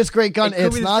could be this great gun.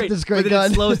 It's not this great but gun.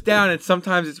 Then it slows down, and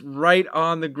sometimes it's right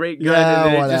on the great gun, Yeah,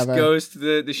 and then whatever. it just goes to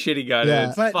the shitty gun. Yeah. And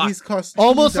it's But fucked. these cost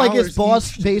Almost like it's $2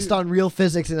 boss each. based on real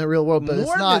physics in the real world, but it's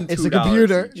More not. than It's a $2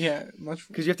 computer. each. Yeah, much.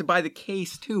 Because you have to buy the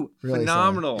case too. Really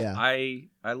Phenomenal. sad, yeah.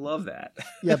 I love that.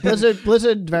 Yeah,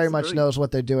 Blizzard very It's much really- knows what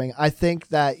they're doing. I think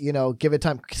that, give it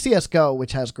time. CSGO,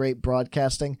 which has great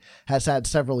broadcasting, has had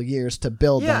several years to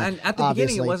build Yeah, that, and at the beginning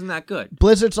obviously. it wasn't that good.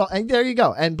 Blizzard's and there you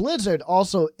go. And Blizzard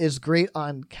also is great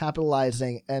on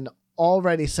capitalizing an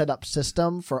already set up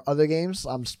system for other games.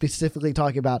 I'm specifically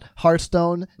talking about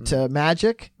Hearthstone to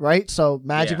Magic, right? So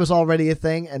Magic Yeah. was already a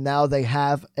thing, and now they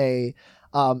have a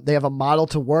model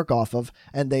to work off of,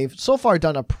 and they've so far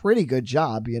done a pretty good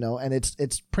job, and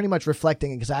it's pretty much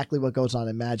reflecting exactly what goes on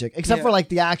in Magic, except Yeah. for like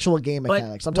the actual game But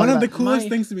mechanics. I'm One talking of the about coolest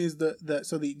things to me is do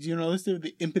you know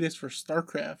the impetus for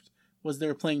StarCraft was they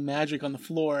were playing Magic on the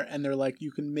floor, and they're like,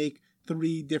 you can make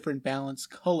 3 different balanced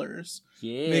colors,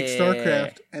 Yeah. make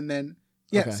StarCraft, and then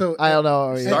Okay. so I don't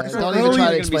know. StarCraft Don't early- even try to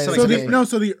gonna be explain it something to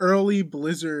so me. the early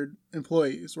Blizzard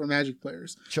employees were Magic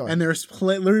players, Sure. and they're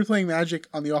literally playing Magic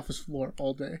on the office floor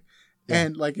all day, Yeah.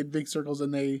 and like in big circles.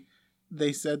 And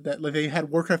they said that like they had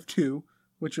Warcraft 2,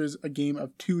 which was a game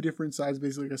of 2 different sides,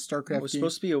 basically like a StarCraft It was game.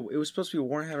 supposed to be a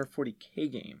Warhammer 40K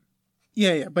game.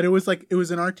 Yeah, but it was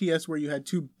an RTS where you had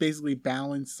 2 basically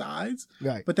balanced sides.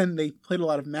 Right. But then they played a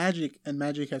lot of Magic, and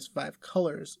Magic has 5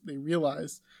 colors. They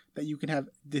realized that you can have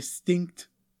distinct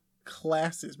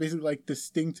classes, basically like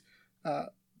distinct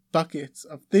buckets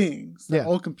of things that Yeah.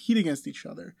 all compete against each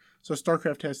other. So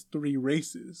StarCraft has 3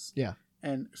 races. Yeah.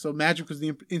 And so Magic was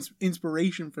the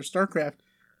inspiration for StarCraft.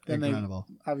 Then Incredible.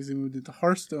 they obviously moved into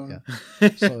Hearthstone. Yeah.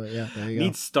 So yeah, there you go.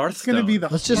 Needs Starstone. It's going to be the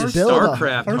Let's just Hearthstone- build a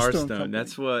Starcraft Hearthstone. company.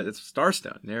 That's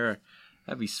Starstone.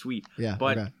 That'd be sweet. Yeah,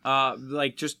 But okay.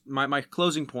 like just my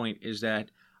closing point is that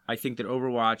I think that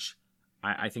Overwatch,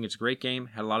 I think it's a great game.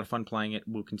 Had a lot of fun playing it.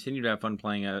 We'll continue to have fun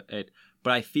playing it.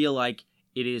 But I feel like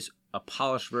it is a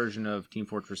polished version of Team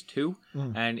Fortress 2.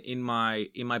 And in my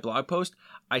blog post,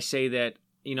 I say that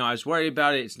I was worried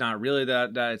about it. It's not really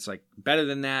that it's like better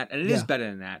than that, and it is Yeah. better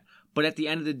than that. But at the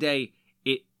end of the day,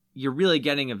 you're really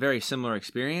getting a very similar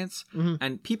experience.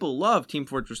 And people love Team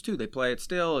Fortress 2. They play it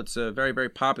still. It's very, very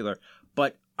popular.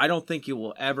 But I don't think it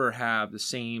will ever have the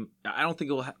same. I don't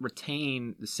think it will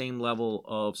retain the same level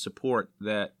of support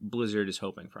that Blizzard is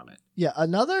hoping from it. Yeah,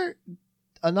 another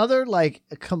like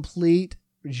a complete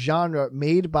genre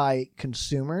made by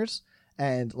consumers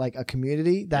and like a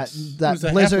community that It was a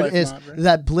Blizzard Half-Life is mod, right?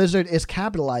 that Blizzard is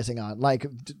capitalizing on. Like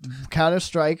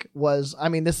Counter-Strike was, I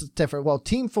mean, this is different. Well,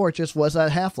 Team Fortress was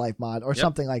a Half-Life mod or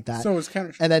something like that. So is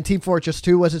Counter-Strike. And then Team Fortress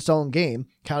 2 was its own game.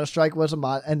 Counter-Strike was a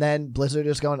mod. And then Blizzard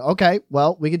is going, okay,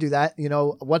 well, we could do that.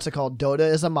 What's it called? Dota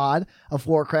is a mod of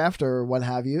Warcraft or what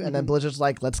have you. And then Blizzard's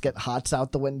like, let's get HOTS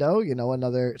out the window.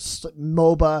 Another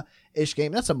MOBA-ish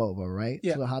game. That's a MOBA, right?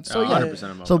 Yeah. So, HOTS. So, yeah. 100%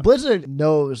 of MOBA. So Blizzard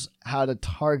knows how to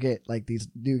target like these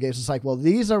new games. It's like, well,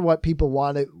 these are what people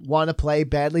want to play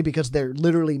badly because they're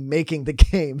literally making the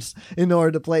games in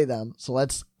order to play them. So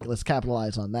let's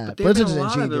capitalize on that. But there have been Blizzard's a an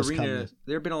lot of ingenious arena. company.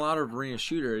 There have been a lot of arena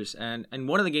shooters, and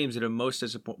one of the games that are most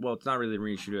disappointed. Well, it's not really an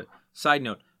arena shooter. Side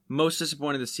note: most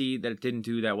disappointed to see that it didn't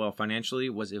do that well financially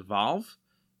was Evolve.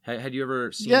 Had you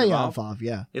ever seen Evolve? Evolve,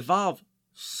 yeah. Evolve,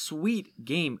 sweet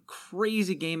game,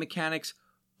 crazy game mechanics,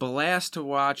 blast to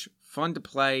watch, fun to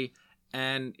play,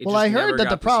 and it Well, just I never heard that got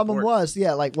the problem support. was,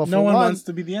 for no one one, wants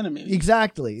to be the enemy.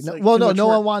 exactly. It's No, like well, too no, much no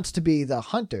one work. wants to be the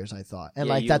hunters. I thought, and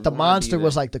Yeah, like you that, the wanna be monster the-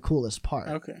 was like the coolest part.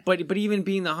 Okay. But even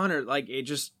being the hunter, like it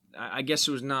just, I guess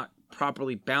it was not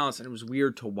properly balanced, and it was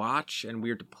weird to watch and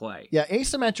weird to play. Yeah,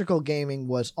 asymmetrical gaming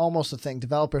was almost a thing.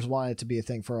 Developers wanted it to be a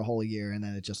thing for a whole year, and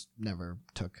then it just never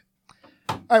took.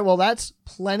 All right, well, that's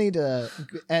plenty to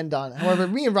end on. However,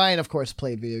 me and Ryan, of course,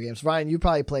 played video games. Ryan, you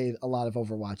probably played a lot of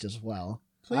Overwatch as well.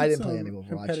 I didn't play some any Overwatch.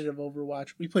 competitive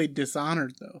Overwatch. We played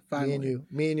Dishonored though. Finally,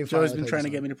 Me and you. Joe's finally been played trying to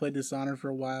this get me to play Dishonored for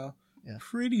a while. Yeah.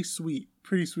 Pretty sweet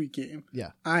game.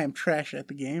 Yeah. I am trash at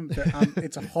the game. But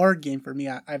it's a hard game for me.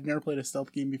 I've never played a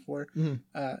stealth game before. Mhm.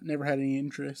 Never had any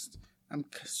interest. I'm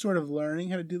sort of learning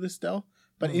how to do the stealth.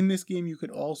 But in this game, you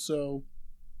could also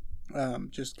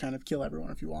just kind of kill everyone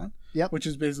if you want. Yep. Which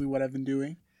is basically what I've been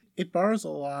doing. It borrows a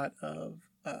lot of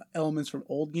elements from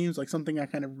old games, like something I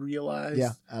kind of realized.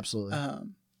 Yeah, absolutely.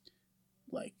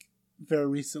 Like very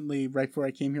recently, right before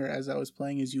I came here, as I was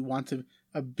playing, is you want to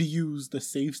abuse the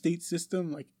save state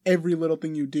system. Like every little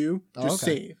thing you do, just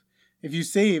okay. save. If you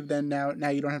save, then now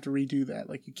you don't have to redo that.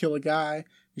 Like you kill a guy,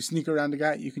 you sneak around a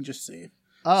guy, you can just save.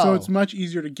 Oh. So it's much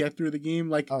easier to get through the game.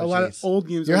 Like Oh, a lot of jeez. old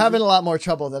games. You're are having a lot more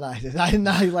trouble than I did. I did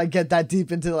not like get that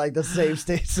deep into like the save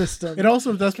state system. It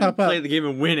also does pop up. Play the game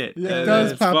and win it. Yeah, It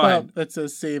does It's pop fine. up that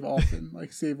says save often,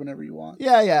 like save whenever you want.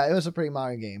 Yeah, it was a pretty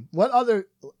modern game. What other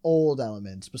old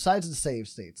elements besides the save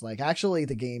states, like actually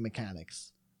the game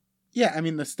mechanics? Yeah, I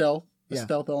mean the stealth Yeah.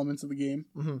 elements of the game.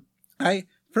 Mm-hmm. I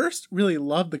first really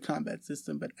loved the combat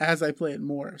system, but as I play it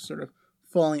more, sort of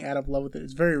falling out of love with it.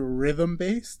 It's very rhythm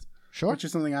based, Sure. which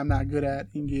is something I'm not good at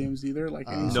in games either. Like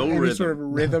any, No sort, any rhythm. sort of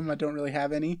rhythm, I don't really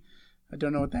have any. I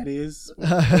don't know what that is.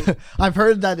 I've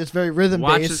heard that it's very rhythm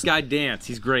Watch based. this guy dance.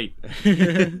 He's great.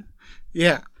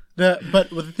 Yeah. But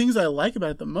the things I like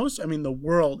about it the most, I mean, the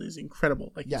world is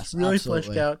incredible. Like Yes, it's really absolutely.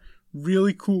 fleshed out,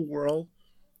 really cool world.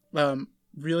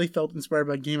 Really felt inspired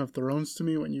by Game of Thrones to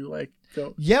me when you like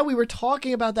go. Yeah, we were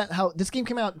talking about that. How this game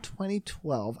came out in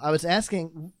 2012. I was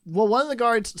asking. Well, one of the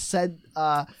guards said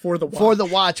For the watch. for the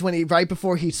watch when he right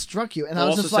before he struck you, and I was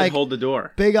Also just said like, hold the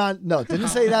door. big on no, didn't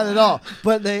say that at all.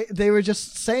 But they were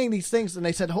just saying these things, and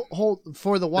they said hold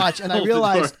for the watch, and I Hold the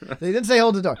realized door. they didn't say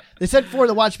hold the door. They said for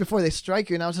the watch before they strike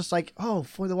you, and I was just like, oh,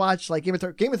 for the watch, like Game of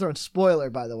Thrones spoiler,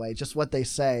 by the way, just what they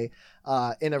say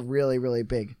in a really really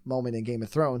big moment in Game of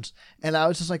Thrones, and I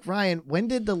was just like, Ryan, when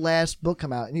did the last book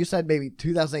come out? And you said maybe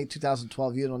 2008,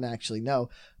 2012. You don't actually know,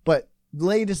 but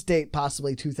latest date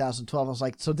possibly 2012. I was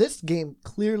like, so this game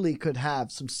clearly could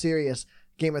have some serious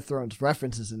Game of Thrones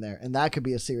references in there, and that could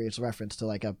be a serious reference to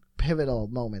like a pivotal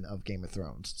moment of Game of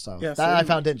Thrones. So Yeah, that so I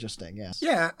found interesting. Yes.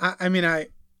 Yeah, I mean, I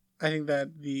think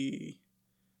that the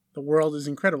world is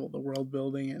incredible. The world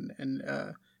building and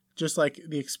just like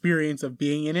the experience of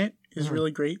being in it is Mhm.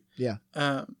 really great. Yeah.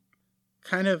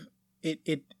 Kind of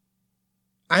it.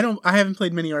 I haven't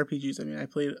played many RPGs. I mean, I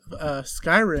played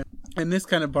Skyrim, and this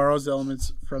kind of borrows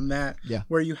elements from that. Yeah.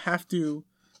 Where you have to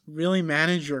really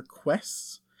manage your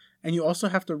quests, and you also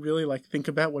have to really like think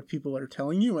about what people are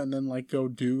telling you, and then like go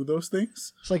do those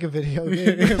things. It's like a video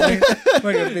game.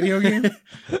 like a video game.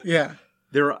 Yeah.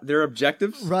 Their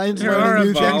objectives. Ryan's There are learning new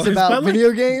objectives, things about but, like,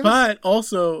 video games. But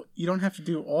also, you don't have to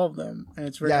do all of them, and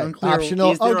it's very Yeah, unclear.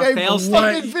 optional. Is there a Okay, fail but state?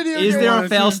 fucking video Is game. there a games.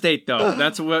 fail state though?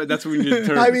 That's what we need to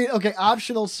determine. I mean, okay,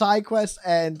 optional side quests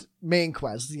and main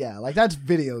quests. Yeah, like that's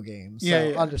video games. So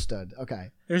Yeah. understood.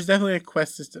 Okay. There's definitely a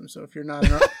quest system. So if you're not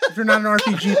an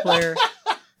RPG player,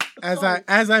 as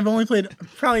I've only played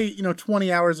probably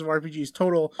 20 hours of RPGs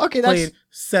total. Okay, that's- played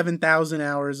 7,000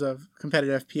 hours of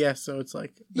competitive FPS. So it's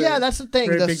like Yeah, that's the thing.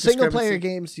 very The big single player discrepancy.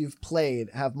 games you've played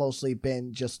have mostly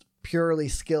been just purely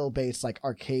skill based, like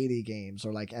arcadey games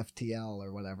or like FTL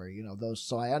or whatever. Those.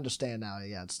 So I understand now.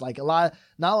 Yeah, it's like not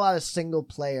a lot of single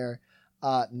player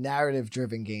narrative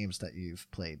driven games that you've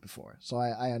played before. So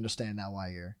I understand now why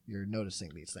you're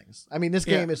noticing these things. I mean, this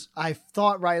Yeah. game is, I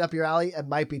thought, right up your alley. It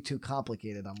might be too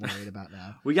complicated. I'm worried about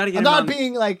now. we got to get I'm him not on,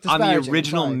 being like on the disparaging,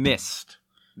 original sorry. Myst.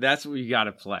 That's what you got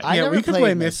to play. I yeah, never we could played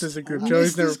play Myst. Myst as a group. Myst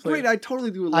Joey's never is played. great. I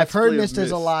totally do. I've heard Myst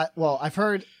is a lot. Well, I've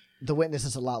heard The Witness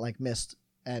is a lot like Myst,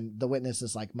 and The Witness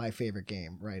is like my favorite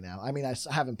game right now. I mean, I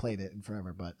haven't played it in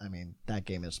forever, but I mean, that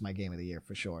game is my game of the year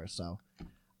for sure. So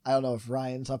I don't know if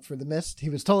Ryan's up for The Myst. He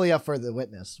was totally up for The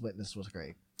Witness. Witness was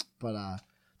great. But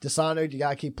Dishonored, you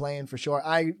gotta keep playing for sure.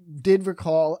 I did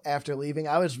recall after leaving,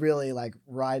 I was really like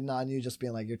riding on you, just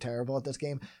being like, you're terrible at this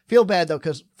game. Feel bad though,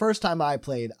 because first time I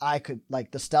played, I could, like,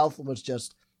 the stealth was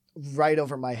just right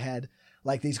over my head.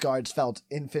 Like, these guards felt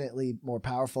infinitely more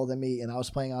powerful than me, and I was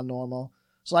playing on normal.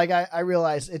 So like I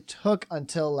realized it took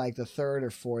until like the third or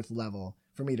fourth level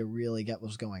for me to really get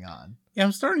what's going on. Yeah,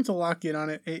 I'm starting to lock in on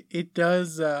it. It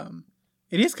does.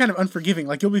 It is kind of unforgiving.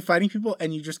 Like you'll be fighting people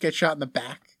and you just get shot in the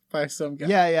back by some guy.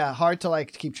 Yeah. Hard to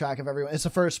like keep track of everyone. It's a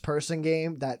first person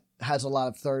game that has a lot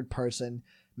of third person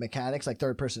mechanics, like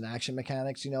third person action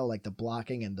mechanics, like the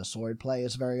blocking and the sword play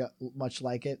is very much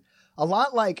like it. A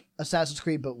lot like Assassin's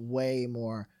Creed, but way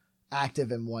more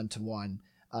active and 1-to-1.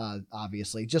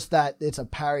 Obviously, just that it's a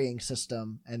parrying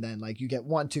system, and then like you get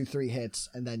 1, 2, 3 hits,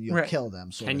 and then you'll Right. kill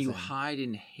them. Can you hide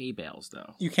in hay bales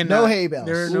though? You can No hay bales.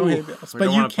 There are no Ooh, hay bales, we but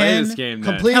don't you wanna play can this game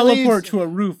then. complete- teleport to a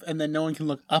roof and then no one can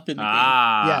look up in the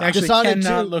Ah, Yeah, Actually Dishonored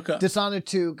cannot 2, look up. Dishonored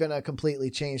 2 gonna completely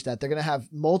change that. They're gonna have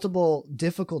multiple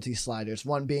difficulty sliders.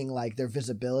 One being like their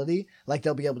visibility, like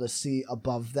they'll be able to see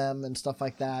above them and stuff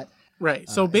like that. game. Right.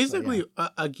 So so, basically,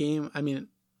 a game. I mean,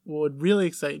 what would really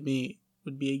excite me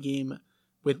would be a game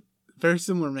with very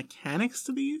similar mechanics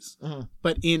to these, Mhm.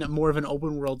 but in more of an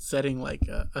open world setting, like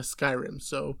a Skyrim.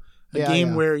 So a Yeah, game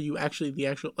yeah. where you actually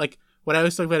like what I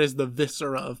always talk about is the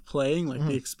viscera of playing, like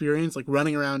the experience. Like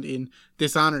running around in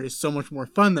Dishonored is so much more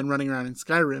fun than running around in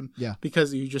Skyrim. Yeah.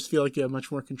 Because you just feel like you have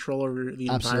much more control over the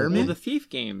Well, environment. the Thief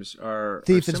games are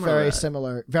Thief is similar very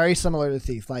to that. similar to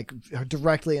Thief, like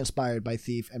directly inspired by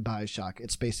Thief and BioShock.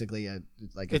 It's basically a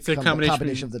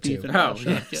combination of the Thief two. and Oh,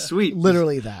 BioShock, yeah. sweet.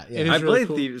 Literally that. Yeah. It is I really played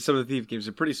cool. Thief, some of the Thief games.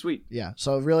 They're pretty sweet. Yeah,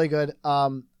 so really good.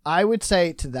 I would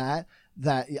say to that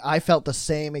I felt the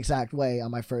same exact way on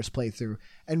my first playthrough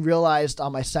and realized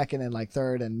on my second and like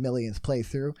third and millionth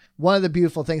playthrough. One of the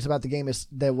beautiful things about the game is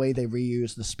the way they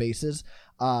reuse the spaces.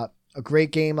 A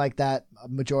great game like that,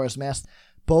 Majora's Mask,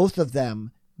 both of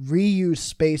them reuse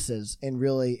spaces in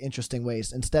really interesting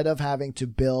ways. Instead of having to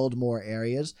build more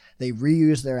areas, they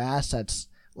reuse their assets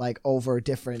like over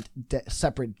different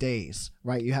separate days,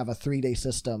 right? You have a 3-day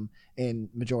system in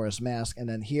Majora's Mask, and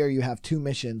then here you have 2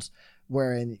 missions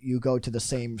wherein you go to the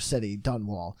same city,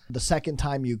 Dunwall. The second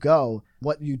time you go,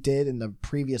 what you did in the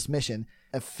previous mission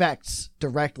affects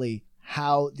directly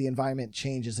how the environment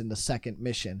changes in the second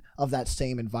mission of that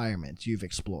same environment you've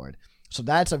explored. So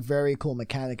that's a very cool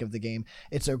mechanic of the game.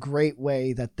 It's a great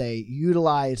way that they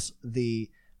utilize the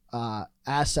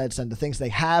assets and the things they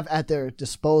have at their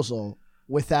disposal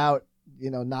without,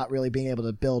 not really being able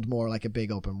to build more like a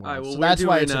big open world. All right, well, so we're that's doing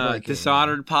why it's a a great game.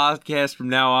 Dishonored podcast from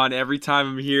now on. Every time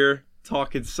I'm here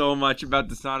talking so much about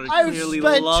Dishonored, I've clearly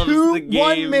spent loves the game.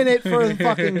 1 minute for the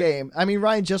fucking game. I mean,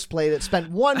 Ryan just played it,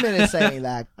 spent 1 minute saying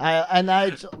that.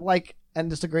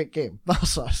 And it's a great game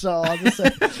also. So I'll just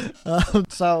say,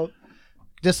 so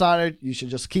Dishonored, you should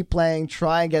just keep playing.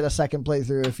 Try and get a second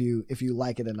playthrough if you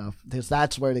like it enough, because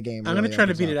that's where the game. I'm really gonna try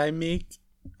to opens beat up. it. I make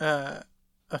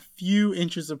a few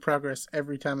inches of progress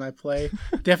every time I play.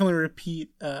 Definitely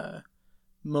repeat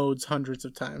modes hundreds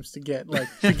of times to get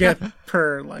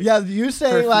per like. Yeah, you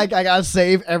saying perfect. like I gotta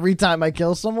save every time I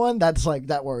kill someone. That's like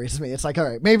that worries me. It's like, all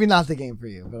right, maybe not the game for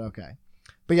you, but okay.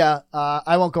 But yeah,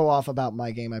 I won't go off about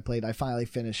my game I played. I finally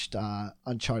finished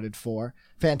Uncharted 4.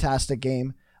 Fantastic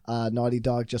game. Naughty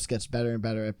Dog just gets better and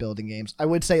better at building games. I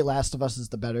would say Last of Us is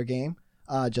the better game.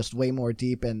 Just way more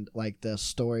deep, and like the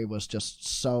story was just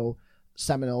so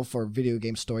seminal for video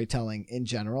game storytelling in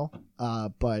general.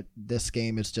 But this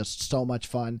game is just so much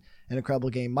fun. An incredible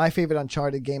game. My favorite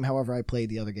Uncharted game, however, I played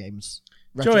the other games.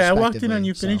 Joey, I walked in retrospectively, on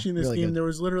you so finishing this really game. good. There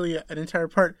was literally an entire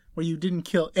part where you didn't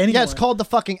kill anyone. Yeah, it's called the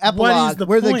fucking epilogue. What is the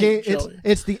where the point, game Joey?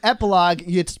 it's the epilogue.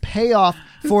 It's payoff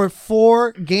for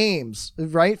 4 games,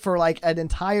 right? For like an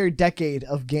entire decade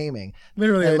of gaming.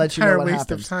 Literally and an let you know entire what waste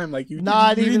happens. of time. Like you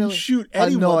Not you even didn't shoot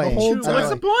anyone annoying. the whole Shoot, time. what's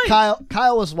the point?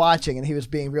 Kyle was watching and he was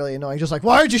being really annoying. Just like,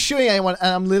 why aren't you shooting anyone?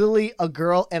 And I'm literally a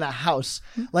girl in a house,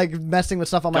 like messing with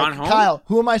stuff. I'm Gone like, home? Kyle,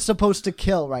 who am I supposed to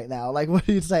kill right now? Like, what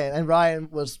are you saying? And Ryan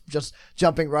was just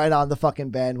jumping right on the fucking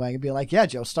bandwagon, being like, yeah,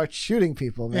 Joe, start shooting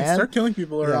people, man. Yeah, start killing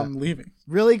people or Yeah. I'm leaving.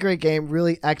 Really great game,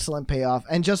 really excellent payoff,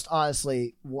 and just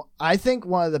honestly, I think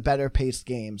one of the better paced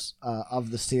games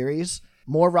of the series.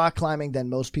 More rock climbing than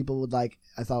most people would like.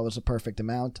 I thought it was a perfect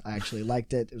amount. I actually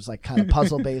liked it. It was like kind of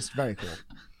puzzle based, very cool.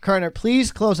 Kerner,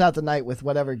 please close out the night with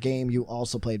whatever game you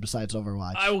also played besides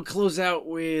Overwatch. I will close out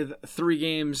with 3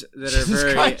 games that are Jesus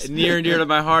very Christ. near and dear to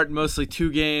my heart. Mostly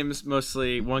 2 games,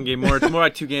 mostly 1 game more. It's more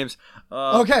like 2 games.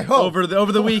 Okay, oh. Over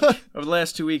the week, over the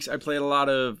last 2 weeks, I played a lot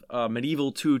of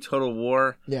Medieval 2 Total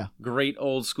War. Yeah. Great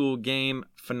old school game,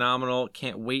 phenomenal.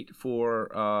 Can't wait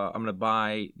for. I'm gonna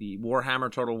buy the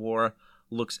Warhammer Total War.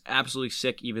 Looks absolutely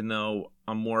sick, even though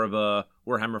I'm more of a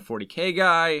Warhammer 40k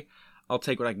guy. I'll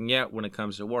take what I can get when it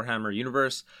comes to Warhammer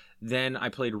universe. Then I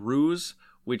played Ruse,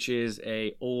 which is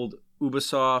a old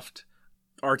Ubisoft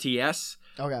RTS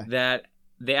Okay. that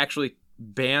they actually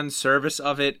banned service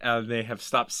of it, and they have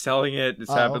stopped selling it. This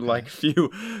happened okay. like a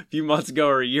few months ago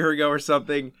or a year ago or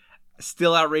something.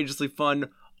 Still outrageously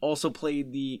fun. Also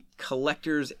played the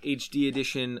collector's HD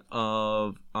edition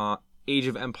of Age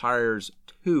of Empires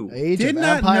 2. Age Did of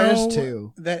not Empires know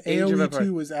 2. that Age of AoE Empires.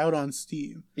 2 was out on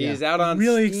Steam. It Yeah. is out on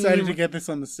Really Steam. excited to get this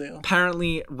on the sale.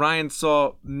 Apparently, Ryan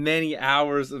saw many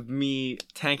hours of me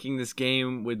tanking this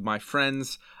game with my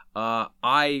friends.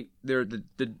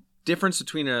 The difference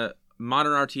between a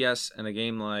modern RTS and a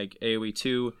game like AoE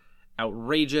 2,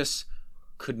 outrageous.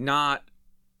 Could not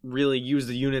really use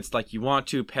the units like you want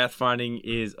to. Pathfinding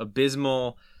is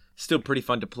abysmal. Still pretty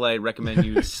fun to play. Recommend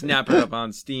you snap it up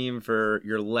on Steam for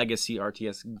your legacy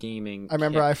RTS gaming. I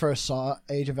remember kit. I first saw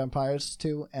Age of Empires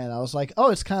 2, and I was like, oh,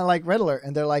 it's kind of like Red Alert.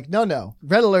 And they're like, no.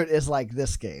 Red Alert is like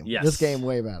this game. Yes. This game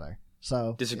way better.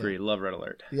 So Disagree. Love Red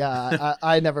Alert. Yeah,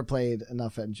 I never played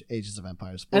enough Ages of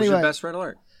Empires. What was Anyway, your best Red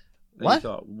Alert? that What? you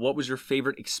thought? What was your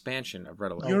favorite expansion of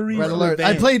Red Alert? Yuri's Red Alert. I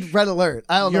Revenge. played Red Alert.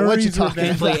 I don't know what you're Yuri's talking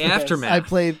Revenge. about. Play Aftermath. I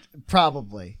played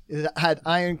probably. It had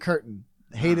Iron Curtain.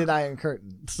 Hated Iron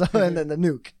Curtain. So and then the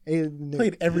nuke. Hated the nuke.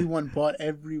 Played everyone, bought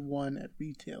everyone at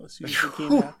retail as soon as it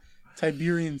came out.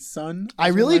 Tiberian Sun. I was one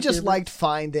of really my just favorites. liked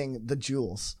finding the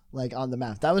jewels like on the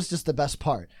map. That was just the best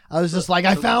part. I was just like,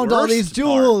 I the found all worst these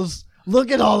jewels.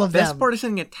 Look at all of Best them. part is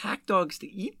sending attack dogs to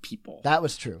eat people. That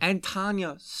was true. And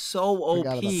Tanya, so Forgot OP,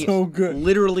 about that. So good.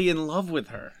 literally in love with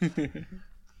her.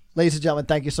 Ladies and gentlemen,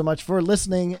 thank you so much for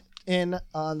listening in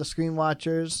on the Screen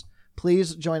Watchers.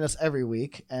 Please join us every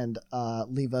week and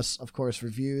leave us, of course,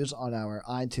 reviews on our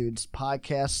iTunes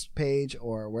podcast page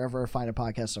or wherever finer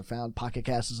podcasts are found. Pocket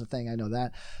Cast is a thing, I know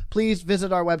that. Please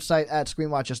visit our website at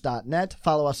screenwatchers.net.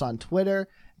 Follow us on Twitter.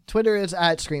 Twitter is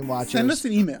at Screenwatchers. Send us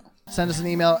an email. Send us an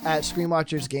email at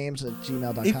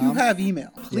screenwatchersgames@gmail.com. If you have email,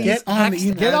 Please get on the text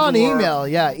email. Get on and/or email.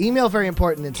 Yeah, email very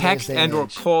important in today's Text day and or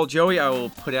age. call Joey. I will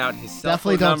put out his cell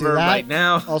Definitely phone don't do number that. right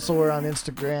now. Also, we're on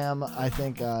Instagram. I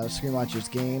think Screen Watchers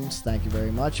Games. Thank you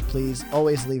very much. Please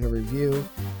always leave a review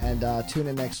and tune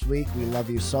in next week. We love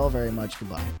you so very much.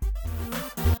 Goodbye.